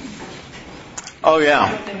rejection. Oh,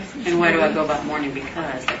 yeah. And why do I go about mourning?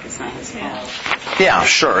 Because like it's not his fault. Yeah,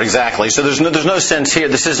 sure, exactly. So there's no sense here.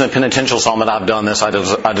 This isn't a penitential psalm that I've done this. I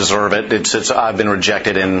deserve it. It's I've been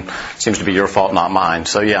rejected, and it seems to be your fault, not mine.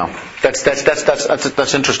 So yeah, that's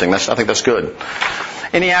interesting. I think that's good.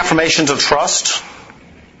 Any affirmations of trust?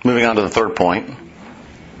 Moving on to the third point.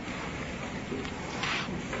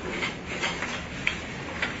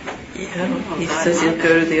 Yeah, he says he'll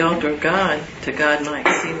go to the altar of God, to God my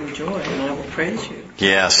exceeding joy, and I will praise you.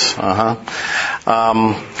 Yes,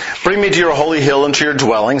 bring me to your holy hill and to your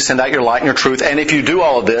dwelling, send out your light and your truth, and if you do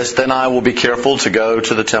all of this, then I will be careful to go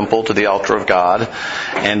to the temple, to the altar of God,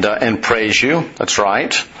 and praise you. That's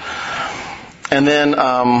right. And then,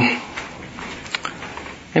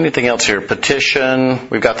 anything else here? Petition.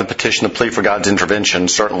 We've got the petition, the plea for God's intervention.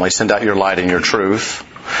 Certainly, send out your light and your truth.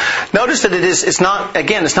 Notice that it's not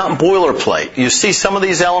boilerplate. You see some of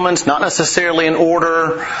these elements, not necessarily in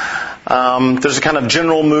order. There's a kind of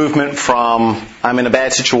general movement from, I'm in a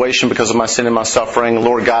bad situation because of my sin and my suffering.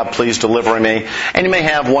 Lord God, please deliver me. And you may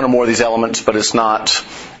have one or more of these elements, but it's not,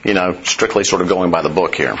 strictly sort of going by the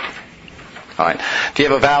book here. All right. Do you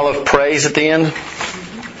have a vow of praise at the end?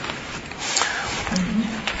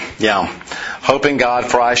 Yeah. Hope in God,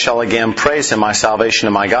 for I shall again praise Him, my salvation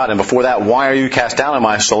and my God. And before that, why are you cast down in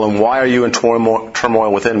my soul, and why are you in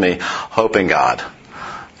turmoil within me? Hope in God,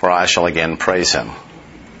 for I shall again praise Him.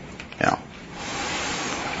 Yeah.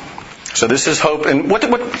 So this is hope. And what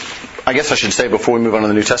I guess I should say before we move on to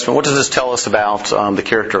the New Testament, what does this tell us about the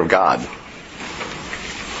character of God?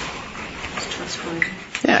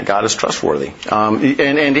 Yeah, God is trustworthy. And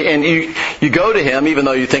you go to Him, even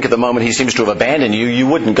though you think at the moment He seems to have abandoned you, you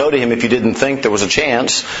wouldn't go to Him if you didn't think there was a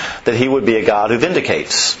chance that He would be a God who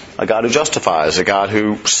vindicates, a God who justifies, a God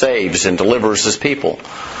who saves and delivers His people.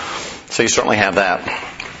 So you certainly have that.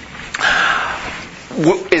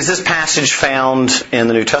 Is this passage found in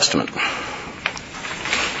the New Testament?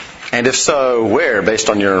 And if so, where, based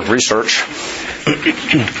on your research,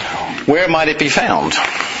 where might it be found?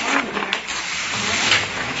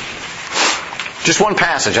 Just one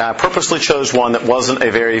passage. I purposely chose one that wasn't a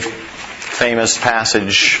very famous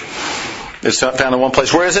passage. It's found in one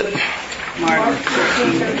place. Where is it?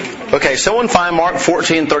 Mark. Okay, someone find Mark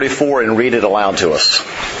 14:34 and read it aloud to us.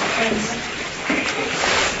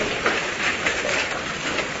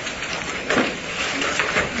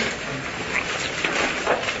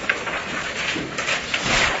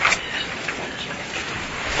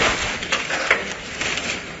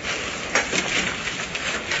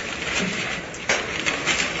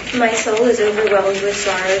 My soul is overwhelmed with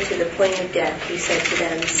sorrow to the point of death. He said to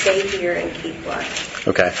them, stay here and keep watch.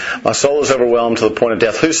 Okay. My soul is overwhelmed to the point of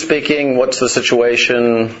death. Who's speaking? What's the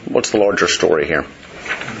situation? What's the larger story here?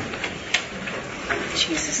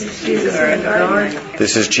 Jesus.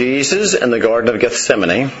 This is Jesus in the Garden of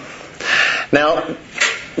Gethsemane. Now,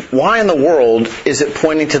 why in the world is it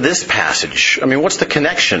pointing to this passage? I mean, what's the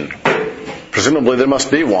connection? Presumably there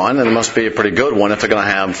must be one, and it must be a pretty good one if they're going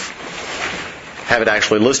to have it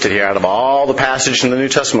actually listed here. Out of all the passages in the New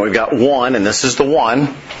Testament, we've got one, and this is the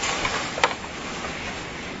one.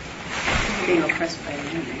 Being oppressed by the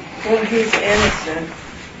enemy. Well, he's innocent.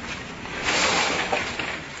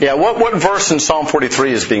 Yeah, what verse in Psalm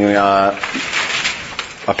 43 is being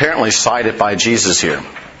apparently cited by Jesus here?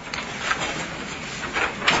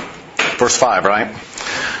 Verse 5, right?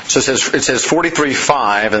 So it says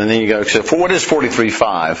 43:5, and then you go to, what is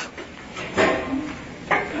 43:5?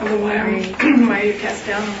 Why are you cast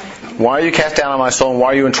down on my soul? Why are you cast down on my soul, and why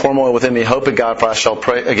are you in turmoil within me? Hope in God, for I shall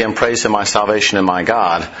again praise Him, my salvation and my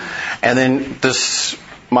God. And then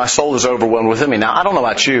my soul is overwhelmed within me. Now, I don't know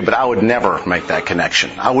about you, but I would never make that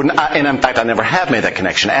connection. And in fact, I never have made that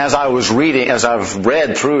connection. As I've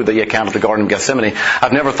read through the account of the Garden of Gethsemane,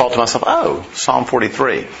 I've never thought to myself, oh, Psalm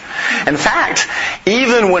 43. In fact,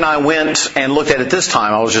 even when I went and looked at it this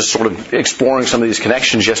time, I was just sort of exploring some of these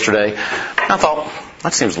connections yesterday. I thought,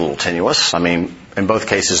 that seems a little tenuous. I mean, in both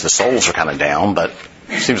cases, the souls are kind of down, but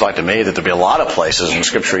it seems like to me that there'd be a lot of places in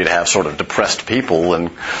Scripture you'd have sort of depressed people, and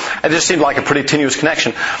it just seemed like a pretty tenuous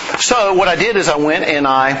connection. So what I did is I went and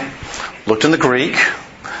I looked in the Greek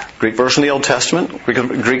version of the Old Testament,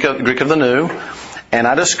 Greek of the New, and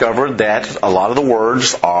I discovered that a lot of the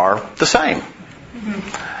words are the same.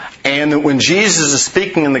 And when Jesus is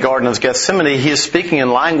speaking in the Garden of Gethsemane, He is speaking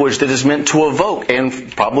in language that is meant to evoke,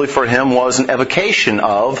 and probably for Him was an evocation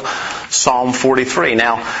of Psalm 43.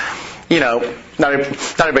 Now, not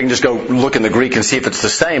everybody can just go look in the Greek and see if it's the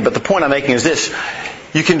same, but the point I'm making is this.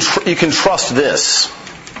 You can trust this.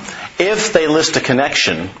 If they list a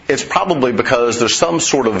connection, it's probably because there's some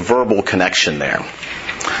sort of verbal connection there.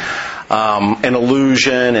 an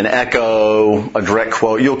allusion, an echo, a direct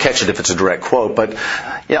quote. You'll catch it if it's a direct quote. But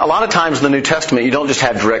a lot of times in the New Testament, you don't just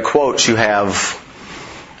have direct quotes, you have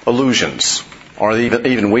allusions, or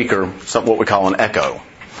even weaker, what we call an echo.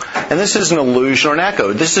 And this is an allusion or an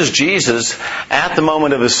echo. This is Jesus at the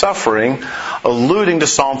moment of His suffering alluding to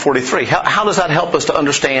Psalm 43. How does that help us to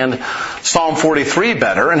understand Psalm 43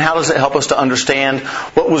 better? And how does it help us to understand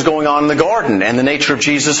what was going on in the garden and the nature of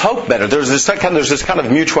Jesus' hope better? There's this kind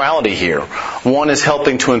of mutuality here. One is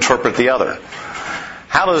helping to interpret the other.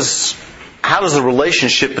 How does the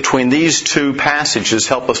relationship between these two passages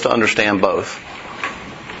help us to understand both?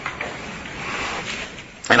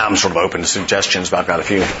 And I'm sort of open to suggestions, but I've got a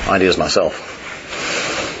few ideas myself.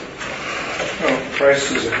 Well,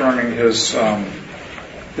 Christ is affirming His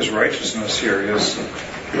righteousness here. His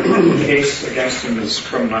case against Him is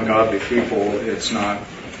from ungodly people. It's not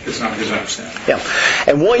His own sin. Yeah.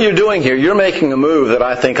 And what you're doing here, you're making a move that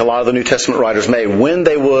I think a lot of the New Testament writers made. When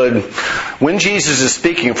Jesus is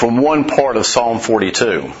speaking from one part of Psalm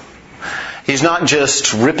 42, He's not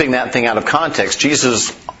just ripping that thing out of context.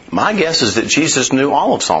 My guess is that Jesus knew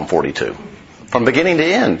all of Psalm 42, from beginning to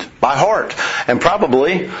end, by heart. And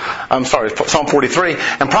Psalm 43,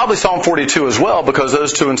 and probably Psalm 42 as well, because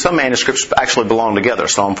those two in some manuscripts actually belong together,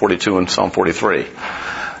 Psalm 42 and Psalm 43.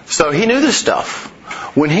 So He knew this stuff.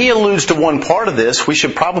 When He alludes to one part of this, we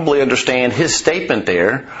should probably understand His statement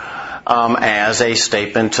there as a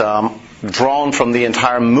statement drawn from the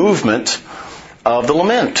entire movement of the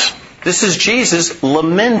lament. This is Jesus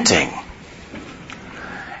lamenting.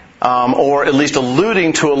 Or at least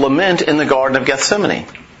alluding to a lament in the Garden of Gethsemane.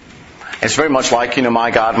 It's very much like,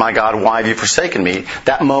 my God, why have you forsaken me?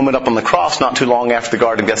 That moment up on the cross, not too long after the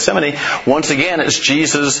Garden of Gethsemane, once again, it's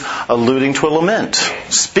Jesus alluding to a lament.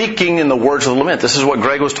 Speaking in the words of the lament. This is what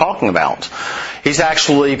Greg was talking about. He's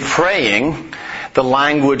actually praying the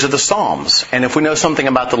language of the Psalms. And if we know something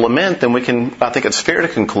about the lament, then I think it's fair to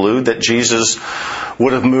conclude that Jesus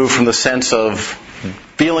would have moved from the sense of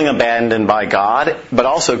feeling abandoned by God, but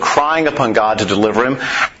also crying upon God to deliver him,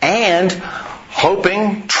 and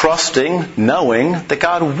hoping, trusting, knowing that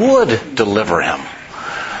God would deliver him.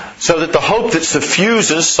 So that the hope that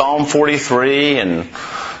suffuses Psalm 43 and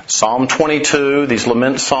Psalm 22, these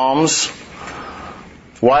lament psalms,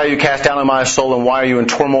 why are you cast down in my soul, and why are you in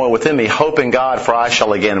turmoil within me? Hope in God, for I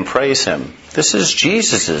shall again praise Him. This is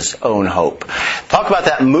Jesus' own hope. Talk about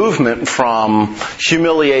that movement from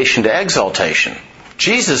humiliation to exaltation.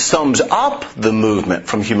 Jesus sums up the movement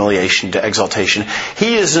from humiliation to exaltation.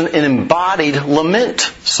 He is an embodied lament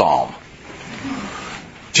psalm.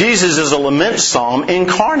 Jesus is a lament psalm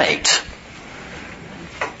incarnate.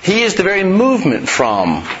 He is the very movement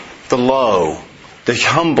from the low, the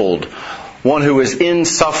humbled, one who is in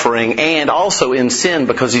suffering and also in sin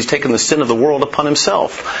because He's taken the sin of the world upon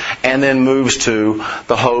Himself, and then moves to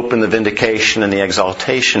the hope and the vindication and the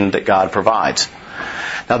exaltation that God provides.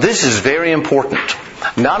 Now this is very important.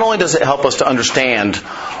 Not only does it help us to understand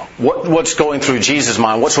what's going through Jesus'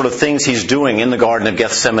 mind, what sort of things He's doing in the Garden of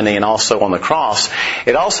Gethsemane and also on the cross,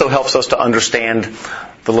 it also helps us to understand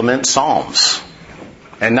the lament psalms,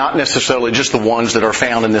 and not necessarily just the ones that are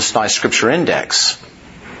found in this nice scripture index.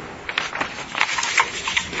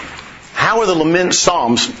 How are the lament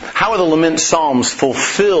psalms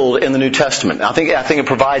fulfilled in the New Testament? I think it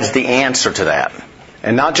provides the answer to that.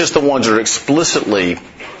 And not just the ones that are explicitly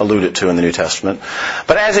alluded to in the New Testament,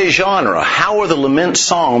 but as a genre, how are the lament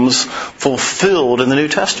psalms fulfilled in the New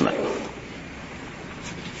Testament?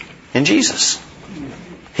 In Jesus.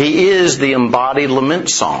 He is the embodied lament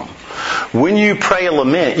psalm. When you pray a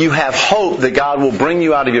lament, you have hope that God will bring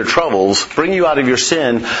you out of your troubles, bring you out of your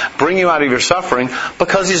sin, bring you out of your suffering,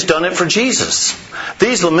 because He's done it for Jesus.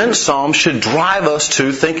 These lament psalms should drive us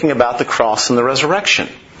to thinking about the cross and the resurrection.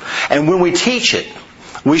 And when we teach it,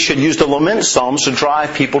 we should use the lament psalms to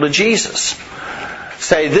drive people to Jesus.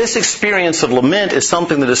 Say, this experience of lament is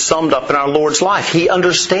something that is summed up in our Lord's life. He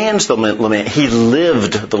understands the lament. He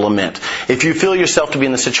lived the lament. If you feel yourself to be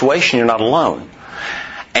in the situation, you're not alone.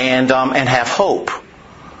 And have hope.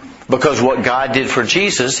 Because what God did for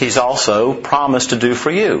Jesus, He's also promised to do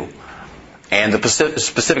for you. And the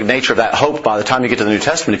specific nature of that hope, by the time you get to the New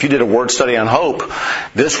Testament, if you did a word study on hope,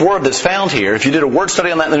 this word that's found here, if you did a word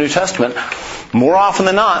study on that in the New Testament, more often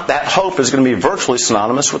than not, that hope is going to be virtually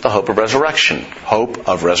synonymous with the hope of resurrection. Hope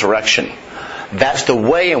of resurrection. That's the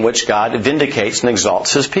way in which God vindicates and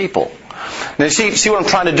exalts His people. Now see what I'm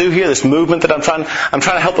trying to do here, this movement that I'm trying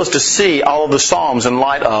to help us to see all of the Psalms in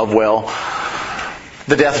light of,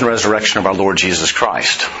 the death and resurrection of our Lord Jesus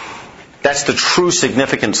Christ. That's the true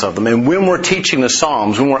significance of them. And when we're teaching the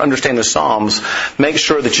Psalms, when we're understanding the Psalms, make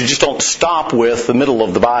sure that you just don't stop with the middle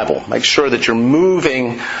of the Bible. Make sure that you're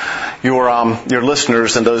moving your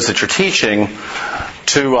listeners and those that you're teaching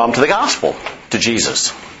to the gospel, to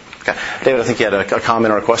Jesus. Okay. David, I think you had a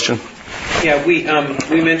comment or a question? Yeah,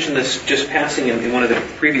 we mentioned this just passing in one of the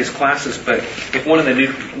previous classes, but if none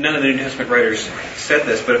of the New Testament writers said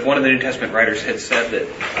this, but if one of the New Testament writers had said that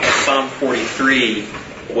Psalm 43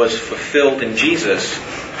 was fulfilled in Jesus,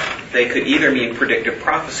 they could either mean predictive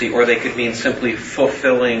prophecy or they could mean simply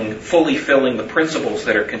fully filling the principles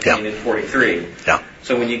that are contained in 43. Yeah.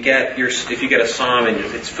 So when you get if you get a psalm and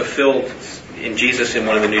it's fulfilled in Jesus in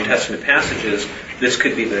one of the New Testament passages, this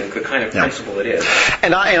could be the kind of principle it is.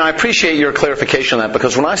 And I appreciate your clarification on that,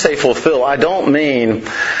 because when I say fulfill, I don't mean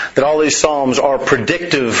that all these psalms are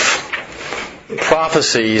predictive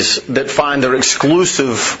prophecies that find their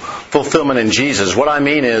exclusive fulfillment in Jesus. What I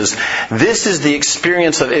mean is, this is the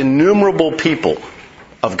experience of innumerable people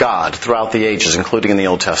of God throughout the ages, including in the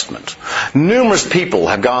Old Testament. Numerous people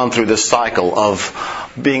have gone through this cycle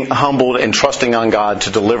of being humbled and trusting on God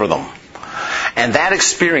to deliver them. And that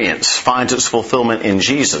experience finds its fulfillment in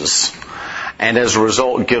Jesus. And as a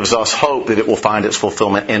result, gives us hope that it will find its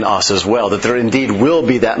fulfillment in us as well. That there indeed will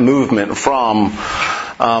be that movement from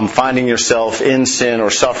finding yourself in sin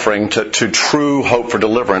or suffering to true hope for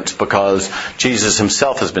deliverance, because Jesus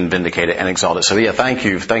Himself has been vindicated and exalted. So thank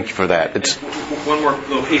you for that. It's one more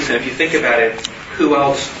little piece, and if you think about it, who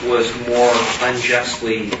else was more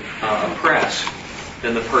unjustly oppressed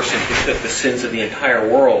than the person who took the sins of the entire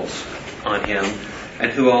world on him,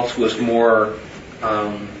 and who else was more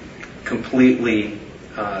completely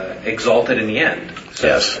exalted in the end? So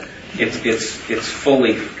yes, it's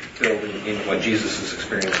fully filled in what Jesus'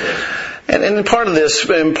 experience is. And part of this,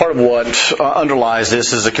 and part of what underlies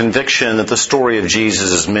this, is a conviction that the story of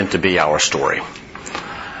Jesus is meant to be our story.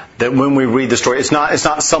 That when we read the story, it's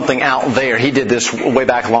not something out there. He did this way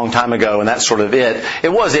back a long time ago, and that's sort of it.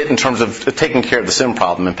 It was it in terms of taking care of the sin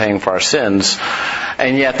problem and paying for our sins.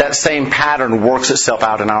 And yet that same pattern works itself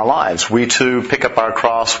out in our lives. We too pick up our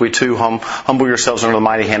cross. We too humble yourselves under the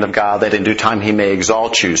mighty hand of God, that in due time He may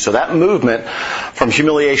exalt you. So that movement from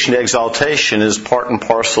humiliation to exaltation is part and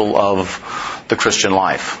parcel of the Christian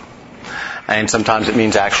life. And sometimes it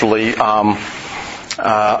means actually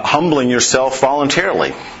humbling yourself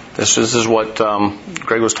voluntarily. This is what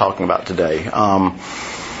Greg was talking about today. A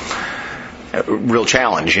real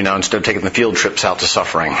challenge, instead of taking the field trips out to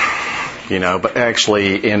suffering, but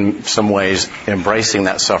actually in some ways embracing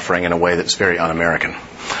that suffering in a way that's very un-American.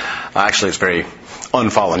 Actually, it's very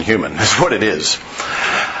unfallen human, is what it is.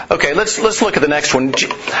 Okay, let's look at the next one.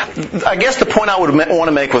 I guess the point I would want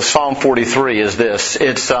to make with Psalm 43 is this.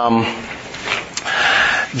 It's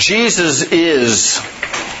Jesus is...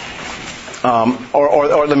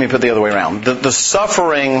 or let me put it the other way around. The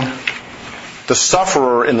sufferer in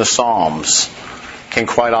the Psalms can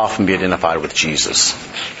quite often be identified with Jesus.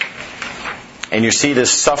 And you see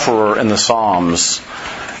this sufferer in the Psalms,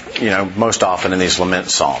 most often in these lament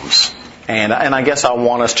Psalms. And I guess I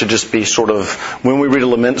want us to just be sort of, when we read a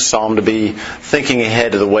lament Psalm, to be thinking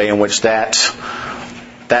ahead to the way in which that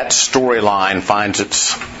storyline finds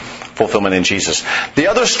its fulfillment in Jesus. The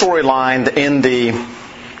other storyline in the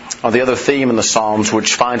other theme in the Psalms,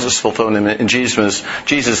 which finds its fulfillment in Jesus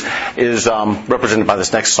is represented by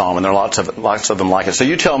this next psalm, and there are lots of them like it. So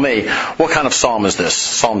you tell me, what kind of psalm is this?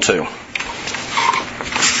 Psalm 2.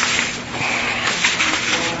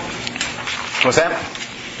 What's that?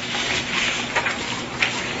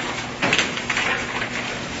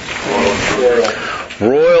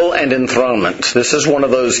 Royal and enthronement. This is one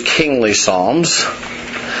of those kingly psalms.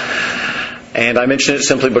 And I mention it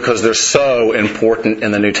simply because they're so important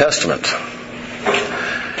in the New Testament.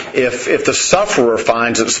 If the sufferer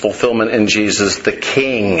finds its fulfillment in Jesus, the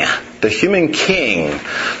king, the human king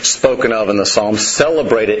spoken of in the Psalms,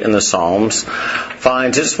 celebrated in the Psalms,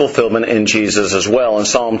 finds its fulfillment in Jesus as well. And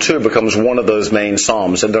Psalm 2 becomes one of those main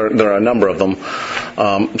psalms. And there are a number of them.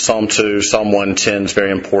 Psalm 2, Psalm 110 is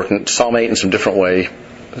very important. Psalm 8 in some different ways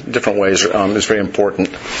is very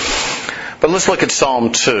important. But let's look at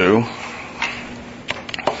Psalm 2.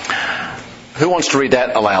 Who wants to read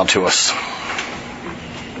that aloud to us?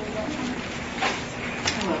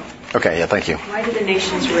 Okay, thank you. Why do the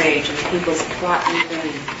nations rage and the peoples plot in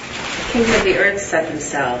vain? The kings of the earth set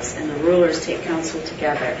themselves, and the rulers take counsel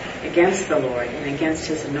together against the Lord and against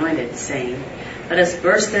His anointed, saying, "Let us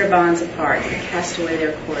burst their bonds apart and cast away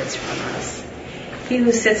their cords from us." He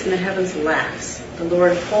who sits in the heavens laughs. The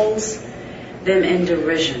Lord holds them in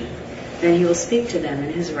derision. Then He will speak to them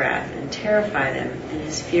in His wrath and terrify them in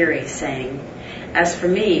His fury, saying, As for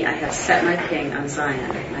me, I have set my king on Zion,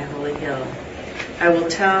 my holy hill. I will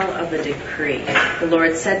tell of the decree. The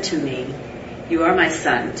Lord said to me, You are my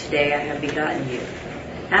son. Today I have begotten you.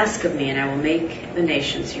 Ask of me, and I will make the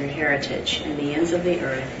nations your heritage, and the ends of the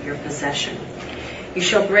earth your possession. You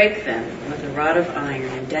shall break them with a rod of iron,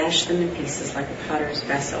 and dash them in pieces like a potter's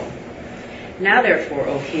vessel. Now therefore,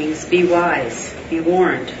 O kings, be wise, be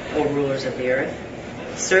warned, O rulers of the earth.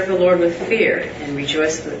 Serve the Lord with fear, and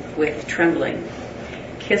rejoice with trembling.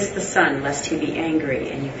 Kiss the Son, lest he be angry,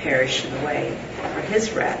 and you perish in the way, for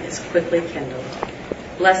his wrath is quickly kindled.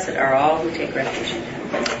 Blessed are all who take refuge in him.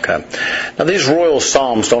 Okay. Now these royal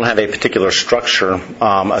psalms don't have a particular structure,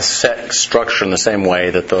 a set structure in the same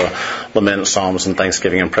way that the lament psalms and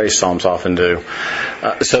thanksgiving and praise psalms often do.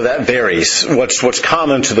 So that varies. What's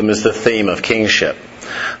common to them is the theme of kingship.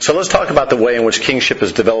 So let's talk about the way in which kingship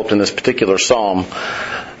is developed in this particular psalm.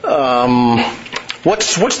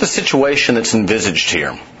 What's the situation that's envisaged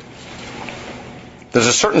here? There's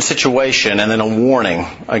a certain situation and then a warning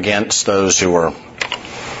against those who are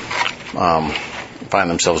find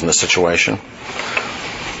themselves in this situation.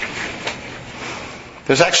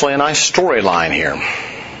 There's actually a nice storyline here.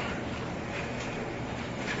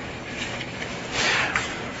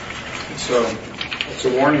 It's a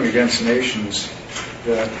warning against nations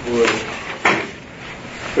that would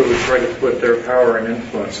try to put their power and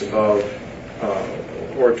influence above,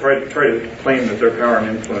 or try to claim that their power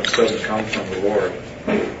and influence doesn't come from the Lord,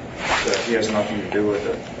 that He has nothing to do with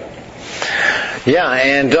it. Yeah,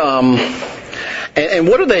 and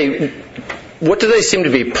what do they seem to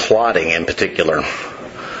be plotting in particular?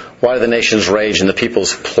 Why do the nations rage and the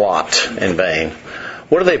peoples plot in vain?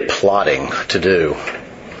 What are they plotting to do?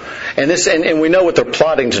 And we know what they're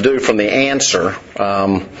plotting to do from the answer.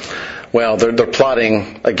 They're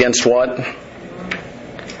plotting against what?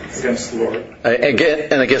 Against the Lord.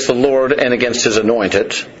 And against the Lord and against His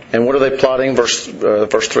anointed. And what are they plotting? Verse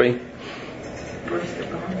 3.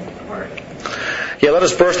 Yeah, let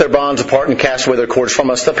us burst their bonds apart and cast away their cords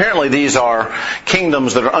from us. Apparently, these are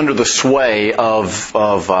kingdoms that are under the sway of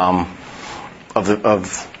the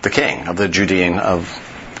king, of the Judean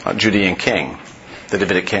king, the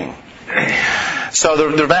Davidic king.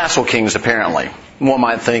 So they're vassal kings, apparently. One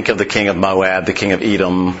might think of the king of Moab, the king of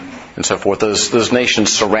Edom, and so forth. Those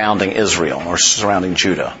nations surrounding Israel or surrounding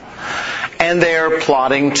Judah, and they're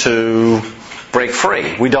plotting to break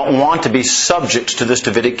free. We don't want to be subject to this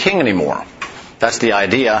Davidic king anymore. That's the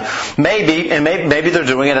idea. Maybe they're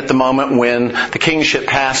doing it at the moment when the kingship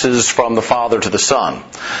passes from the father to the son.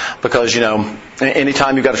 Because,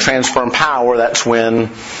 anytime you've got to transfer power, that's when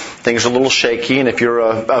things are a little shaky. And if you're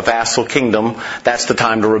a vassal kingdom, that's the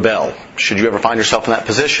time to rebel. Should you ever find yourself in that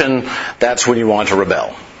position, that's when you want to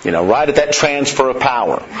rebel. Right at that transfer of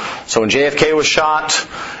power. So when JFK was shot,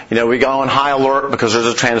 we go on high alert because there's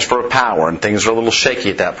a transfer of power and things are a little shaky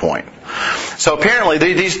at that point. So apparently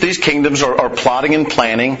these kingdoms are plotting and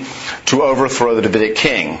planning to overthrow the Davidic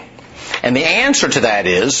king. And the answer to that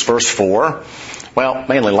is, verse 4,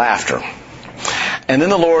 mainly laughter. And then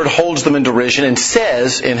the Lord holds them in derision and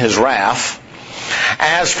says in His wrath,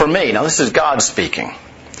 As for me, now this is God speaking,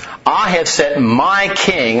 I have set my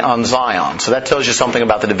king on Zion. So that tells you something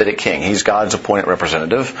about the Davidic king. He's God's appointed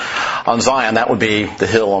representative. On Zion, that would be the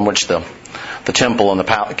hill on which the temple and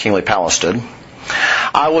the kingly palace stood.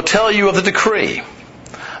 I will tell you of the decree.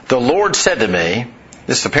 The Lord said to me,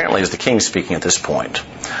 this apparently is the king speaking at this point.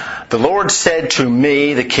 The Lord said to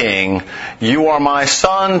me, the king, You are my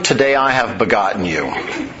son, today I have begotten you.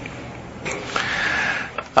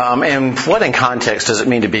 And what in context does it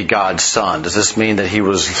mean to be God's son? Does this mean that He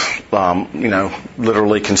was,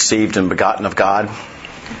 literally conceived and begotten of God?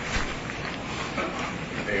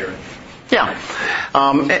 Yeah.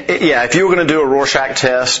 If you were going to do a Rorschach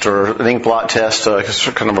test or an ink blot test,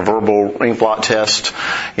 kind of a verbal ink blot test,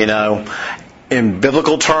 in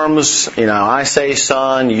biblical terms, I say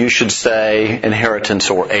son, you should say inheritance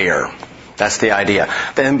or heir. That's the idea.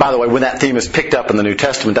 And by the way, when that theme is picked up in the New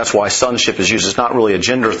Testament, that's why sonship is used. It's not really a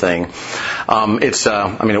gender thing.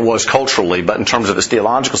 It was culturally, but in terms of its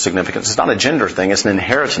theological significance, it's not a gender thing. It's an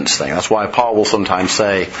inheritance thing. That's why Paul will sometimes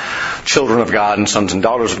say children of God and sons and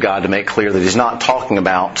daughters of God to make clear that he's not talking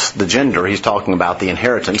about the gender. He's talking about the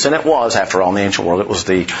inheritance. And it was, after all, in the ancient world, it was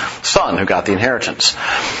the son who got the inheritance.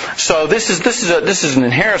 So this is an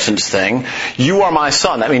inheritance thing. You are my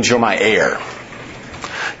son. That means you're my heir.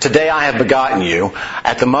 Today I have begotten you.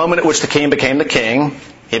 At the moment at which the king became the king,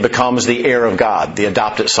 he becomes the heir of God. The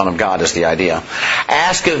adopted son of God is the idea.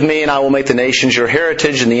 Ask of me and I will make the nations your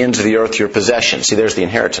heritage and the ends of the earth your possession. See, there's the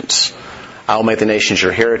inheritance. I will make the nations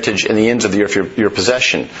your heritage and the ends of the earth your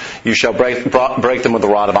possession. You shall break them with a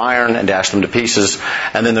rod of iron and dash them to pieces.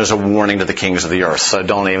 And then there's a warning to the kings of the earth. So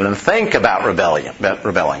don't even think about rebelling.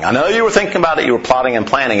 I know you were thinking about it, you were plotting and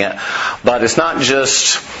planning it, but it's not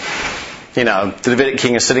just, the Davidic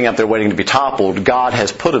king is sitting up there waiting to be toppled. God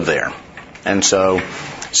has put him there. And so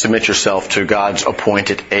submit yourself to God's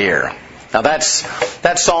appointed heir. Now that's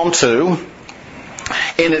Psalm 2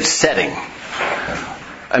 in its setting.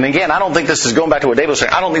 And again, I don't think this is, going back to what David was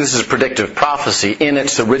saying, I don't think this is predictive prophecy in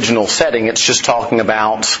its original setting. It's just talking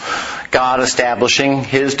about God establishing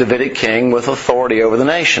His Davidic king with authority over the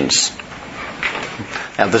nations.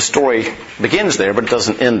 Now the story begins there, but it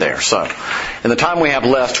doesn't end there. So, in the time we have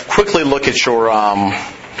left, quickly look at your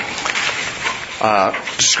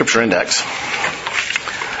scripture index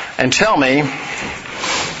and tell me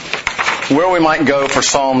where we might go for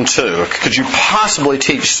Psalm 2. Could you possibly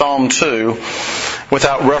teach Psalm 2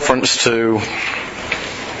 without reference to...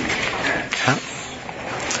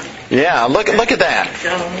 Yeah, look at that.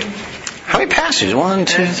 How many passages? 1,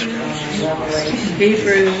 2, 3...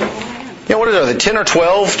 Hebrews. Yeah, what are there? 10 or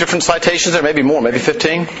 12 different citations there? Maybe more, maybe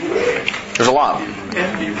 15? There's a lot. Well,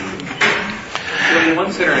 the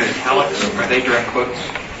ones that are in italics, are they direct quotes?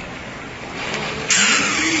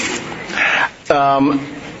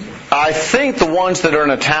 I think the ones that are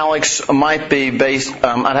in italics might be based,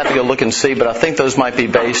 I'd have to go look and see, but I think those might be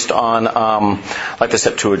based on, like the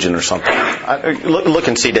Septuagint or something. Look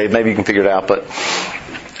and see, Dave, maybe you can figure it out, but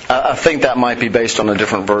I think that might be based on a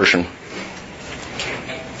different version.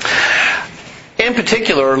 In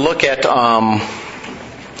particular, look at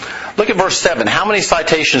verse 7. How many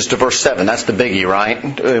citations to verse 7? That's the biggie, right?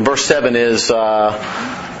 Verse 7 is, you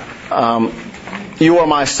are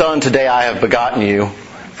my son, today I have begotten you.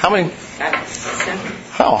 How many? 7.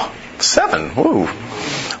 Oh, 7. Woo.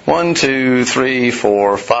 1, 2, 3,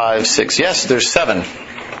 4, 5, 6. Yes, there's 7.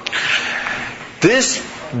 This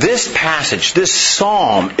passage, this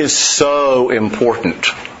psalm is so important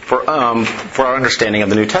for our understanding of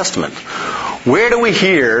the New Testament. Where do we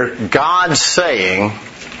hear God saying,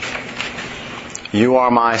 you are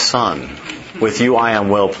my son, with you I am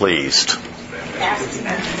well pleased?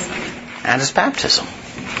 At His baptism.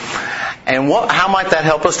 And how might that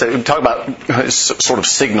help us to talk about sort of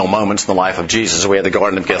signal moments in the life of Jesus? We had the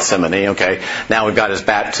Garden of Gethsemane. Okay, now we've got His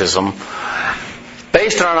baptism.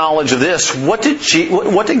 Based on our knowledge of this, what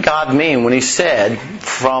did God mean when He said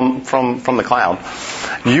from the cloud,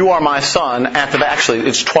 "You are my son"? Actually,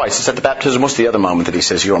 it's twice. It's at the baptism. What's the other moment that He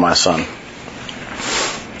says, "You are my son"?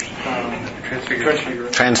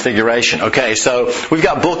 Transfiguration. Okay, so we've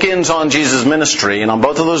got bookends on Jesus' ministry, and on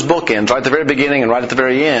both of those bookends, right at the very beginning and right at the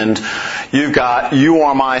very end, you've got, you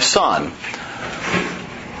are my son.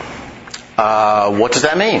 What does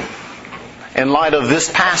that mean? In light of this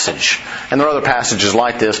passage, and there are other passages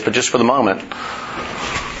like this, but just for the moment,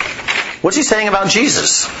 what's He saying about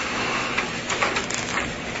Jesus?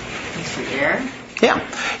 He's the heir. Yeah,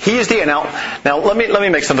 He is the heir. Now let me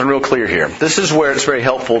make something real clear here. This is where it's very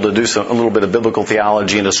helpful to do a little bit of biblical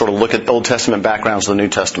theology and to sort of look at Old Testament backgrounds of the New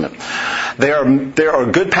Testament. There are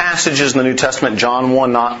good passages in the New Testament. John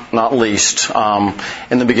 1, not least.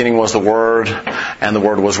 In the beginning was the Word, and the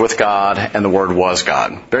Word was with God, and the Word was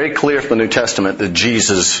God. Very clear from the New Testament that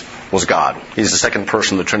Jesus was God. He's the second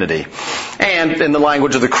person of the Trinity. And in the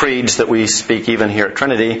language of the creeds that we speak even here at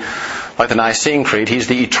Trinity, like the Nicene Creed, He's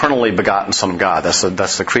the eternally begotten Son of God.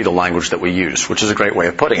 That's the creedal language that we use, which is a great way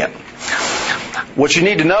of putting it. What you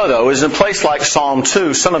need to know, though, is in a place like Psalm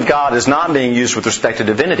 2, Son of God is not being used with respect to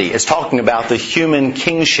divinity. It's talking about the human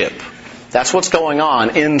kingship. That's what's going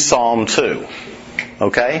on in Psalm 2.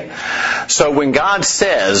 Okay? So when God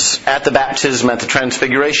says at the baptism, at the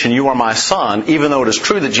transfiguration, you are my son, even though it is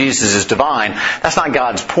true that Jesus is divine, that's not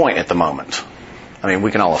God's point at the moment. I mean,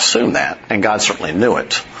 we can all assume that, and God certainly knew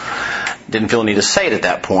it. Didn't feel the need to say it at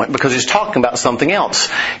that point because He's talking about something else.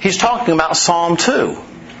 He's talking about Psalm 2.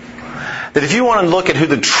 That if you want to look at who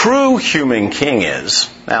the true human king is,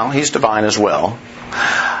 now He's divine as well,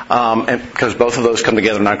 and because both of those come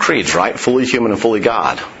together in our creeds, right? Fully human and fully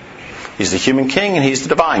God. He's the human king and He's the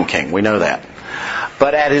divine king. We know that.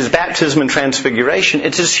 But at His baptism and transfiguration,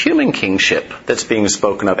 it's His human kingship that's being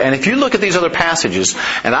spoken of. And if you look at these other passages,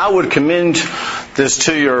 and I would commend this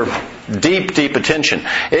to your deep, deep attention.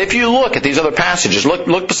 If you look at these other passages,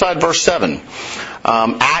 look beside verse 7.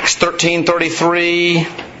 Acts 13:33.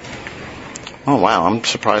 Oh wow, I'm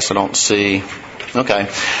surprised I don't see. Okay.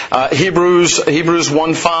 Hebrews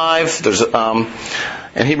 1:5. There's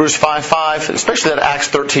and Hebrews 5:5, especially that Acts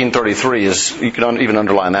 13:33 is, you can even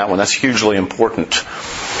underline that one. That's hugely important.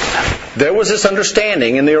 there was this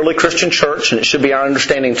understanding in the early Christian church, and it should be our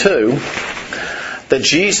understanding too, that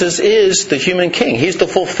Jesus is the human king. He's the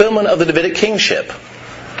fulfillment of the Davidic kingship.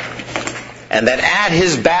 And that at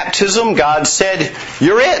His baptism, God said,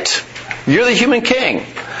 "You're it. You're the human king."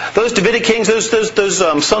 Those Davidic kings,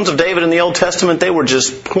 those sons of David in the Old Testament, they were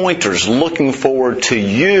just pointers looking forward to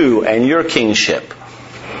you and your kingship.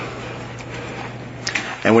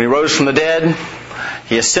 And when He rose from the dead,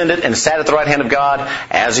 He ascended and sat at the right hand of God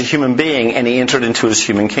as a human being, and He entered into His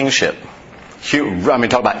human kingship.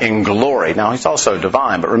 Talk about in glory. Now, He's also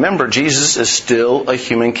divine, but remember, Jesus is still a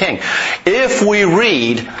human king. If we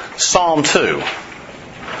read Psalm 2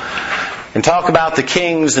 and talk about the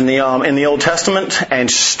kings in the Old Testament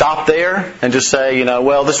and stop there and just say,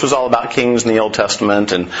 well, this was all about kings in the Old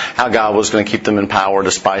Testament and how God was going to keep them in power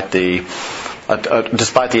despite the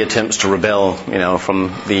attempts to rebel,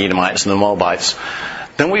 from the Edomites and the Moabites,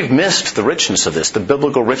 then we've missed the richness of this, the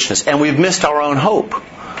biblical richness, and we've missed our own hope.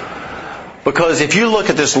 Because if you look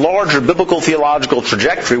at this larger biblical theological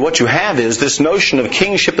trajectory, what you have is this notion of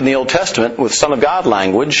kingship in the Old Testament with Son of God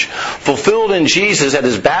language, fulfilled in Jesus at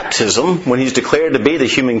His baptism when He's declared to be the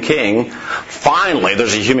human king. Finally,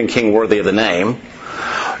 there's a human king worthy of the name.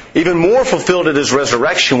 Even more fulfilled at His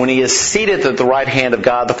resurrection when He is seated at the right hand of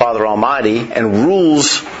God the Father Almighty and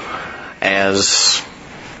rules as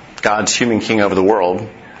God's human king over the world.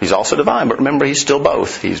 He's also divine, but remember, He's still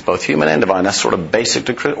both. He's both human and divine. That's sort of basic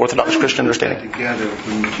to Orthodox Christian understanding. Together,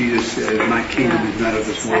 when Jesus said, "My kingdom is not of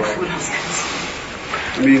this world."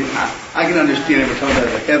 I can understand if we're talking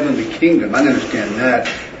about a heavenly kingdom. I understand that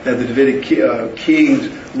the Davidic kings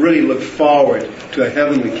really look forward to a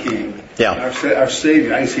heavenly king. Yeah. Our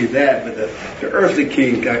Savior, I can see that, but the earthly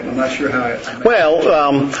king, I'm not sure how.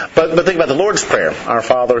 But think about the Lord's Prayer. Our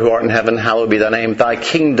Father who art in heaven, hallowed be Thy name. Thy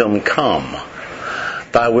kingdom come.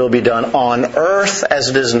 Thy will be done on earth as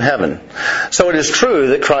it is in heaven. So it is true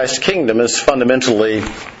that Christ's kingdom is fundamentally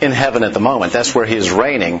in heaven at the moment. That's where He is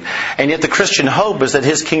reigning. And yet the Christian hope is that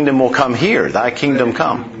His kingdom will come here. Thy kingdom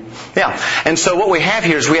come. Yeah. And so what we have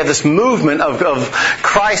here is we have this movement of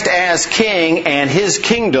Christ as King and His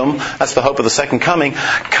kingdom, that's the hope of the second coming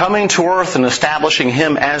to earth and establishing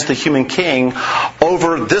Him as the human king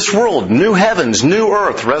over this world, new heavens, new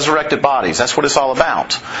earth, resurrected bodies. That's what it's all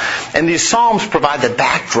about. And these Psalms provide the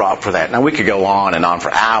backdrop for that. Now we could go on and on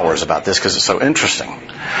for hours about this because it's so interesting.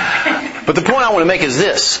 But the point I want to make is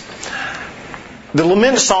this. The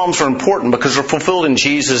lament psalms are important because they're fulfilled in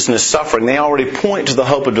Jesus and His suffering. They already point to the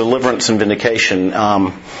hope of deliverance and vindication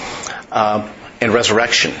and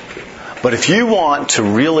resurrection. But if you want to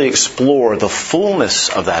really explore the fullness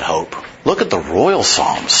of that hope, look at the royal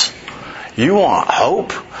psalms. You want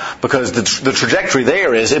hope? Because the trajectory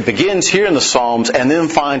there is it begins here in the Psalms and then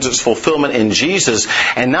finds its fulfillment in Jesus.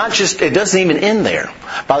 And it doesn't even end there.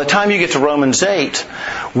 By the time you get to Romans 8,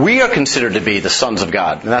 we are considered to be the sons of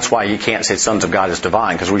God. And that's why you can't say sons of God is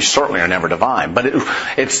divine, because we certainly are never divine. But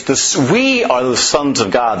we are the sons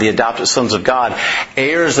of God, the adopted sons of God,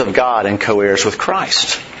 heirs of God and co-heirs with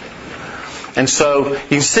Christ. And so you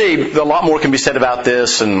can see a lot more can be said about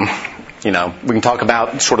this, and we can talk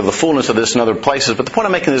about sort of the fullness of this in other places. But the point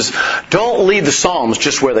I'm making is, don't leave the Psalms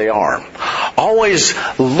just where they are. Always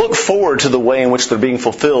look forward to the way in which they're being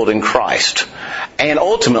fulfilled in Christ. And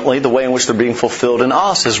ultimately, the way in which they're being fulfilled in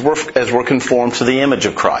us as we're conformed to the image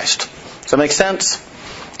of Christ. Does that make sense?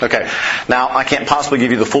 Okay. Now, I can't possibly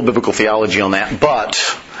give you the full biblical theology on that, but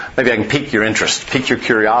maybe I can pique your interest, pique your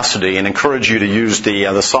curiosity, and encourage you to use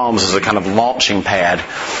the Psalms as a kind of launching pad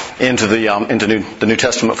into the New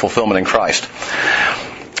Testament fulfillment in Christ.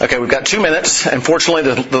 Okay, we've got 2 minutes, and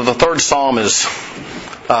fortunately the third Psalm is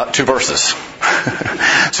 2 verses.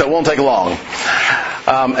 So it won't take long.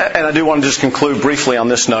 And I do want to just conclude briefly on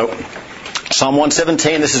this note. Psalm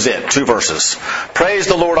 117, this is it, 2 verses. Praise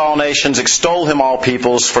the Lord, all nations, extol Him, all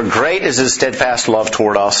peoples, for great is His steadfast love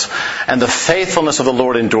toward us, and the faithfulness of the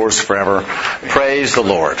Lord endures forever. Praise the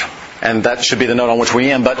Lord. And that should be the note on which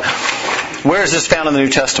we end. But where is this found in the New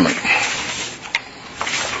Testament?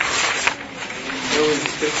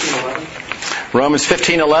 Romans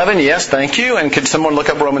 15:11, yes, thank you. And could someone look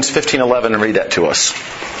up Romans 15:11 and read that to us?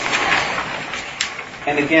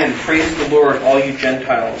 And again, praise the Lord, all you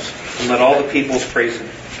Gentiles, and let all the peoples praise Him.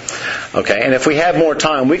 Okay, and if we have more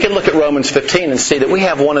time, we can look at Romans 15 and see that we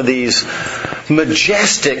have one of these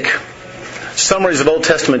majestic summaries of Old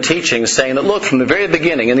Testament teachings saying that, look, from the very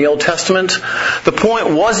beginning in the Old Testament, the point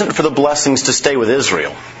wasn't for the blessings to stay with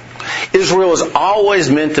Israel. Israel was always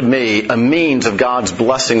meant to be a means of God's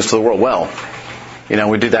blessings to the world. Well,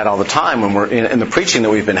 We do that all the time when we're in the preaching that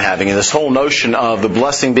we've been having, and this whole notion of the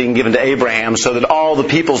blessing being given to Abraham so that all the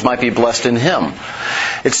peoples might be blessed in him.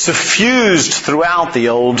 It's suffused throughout the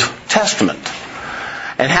Old Testament.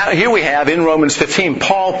 And here we have in Romans 15,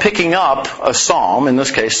 Paul picking up a psalm, in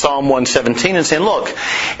this case Psalm 117, and saying, look,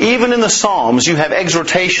 even in the Psalms you have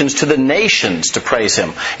exhortations to the nations to praise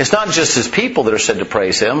Him. It's not just His people that are said to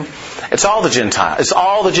praise Him. It's all the Gentiles. It's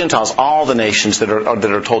all the Gentiles, all the nations that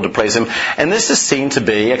are told to praise Him. And this is seen to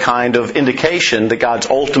be a kind of indication that God's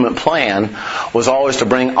ultimate plan was always to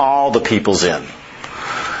bring all the peoples in.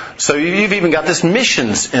 So you've even got this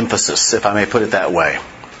missions emphasis, if I may put it that way,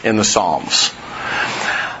 in the Psalms.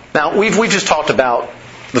 Now, we've just talked about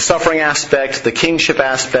the suffering aspect, the kingship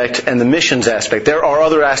aspect, and the missions aspect. There are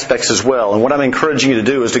other aspects as well. And what I'm encouraging you to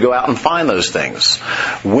do is to go out and find those things.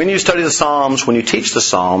 When you study the Psalms, when you teach the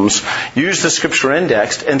Psalms, use the Scripture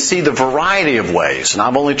Index and see the variety of ways. And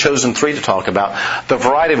I've only chosen 3 to talk about. The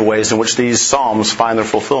variety of ways in which these Psalms find their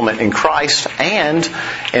fulfillment in Christ and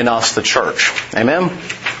in us, the church. Amen?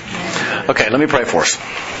 Okay, let me pray for us.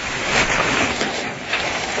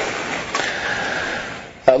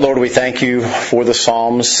 Lord, we thank You for the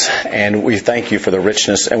Psalms, and we thank You for the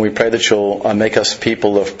richness, and we pray that You'll make us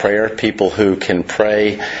people of prayer, people who can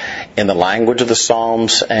pray in the language of the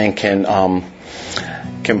Psalms and can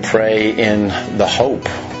pray in the hope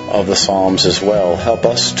of the Psalms as well. Help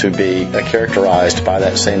us to be characterized by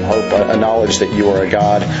that same hope, a knowledge that You are a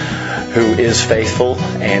God who is faithful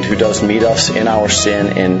and who does meet us in our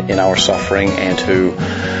sin and in our suffering, and who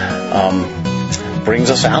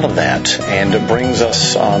brings us out of that and brings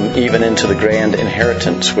us even into the grand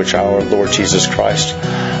inheritance which our Lord Jesus Christ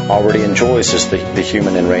already enjoys as the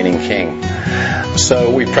human and reigning King.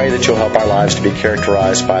 So we pray that You'll help our lives to be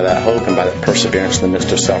characterized by that hope and by that perseverance in the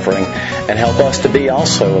midst of suffering, and help us to be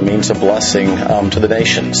also a means of blessing to the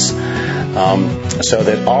nations, so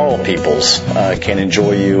that all peoples can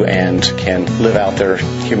enjoy You and can live out their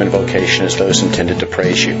human vocation as those intended to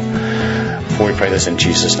praise You. For we pray this in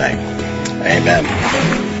Jesus' name.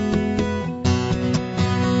 Amen.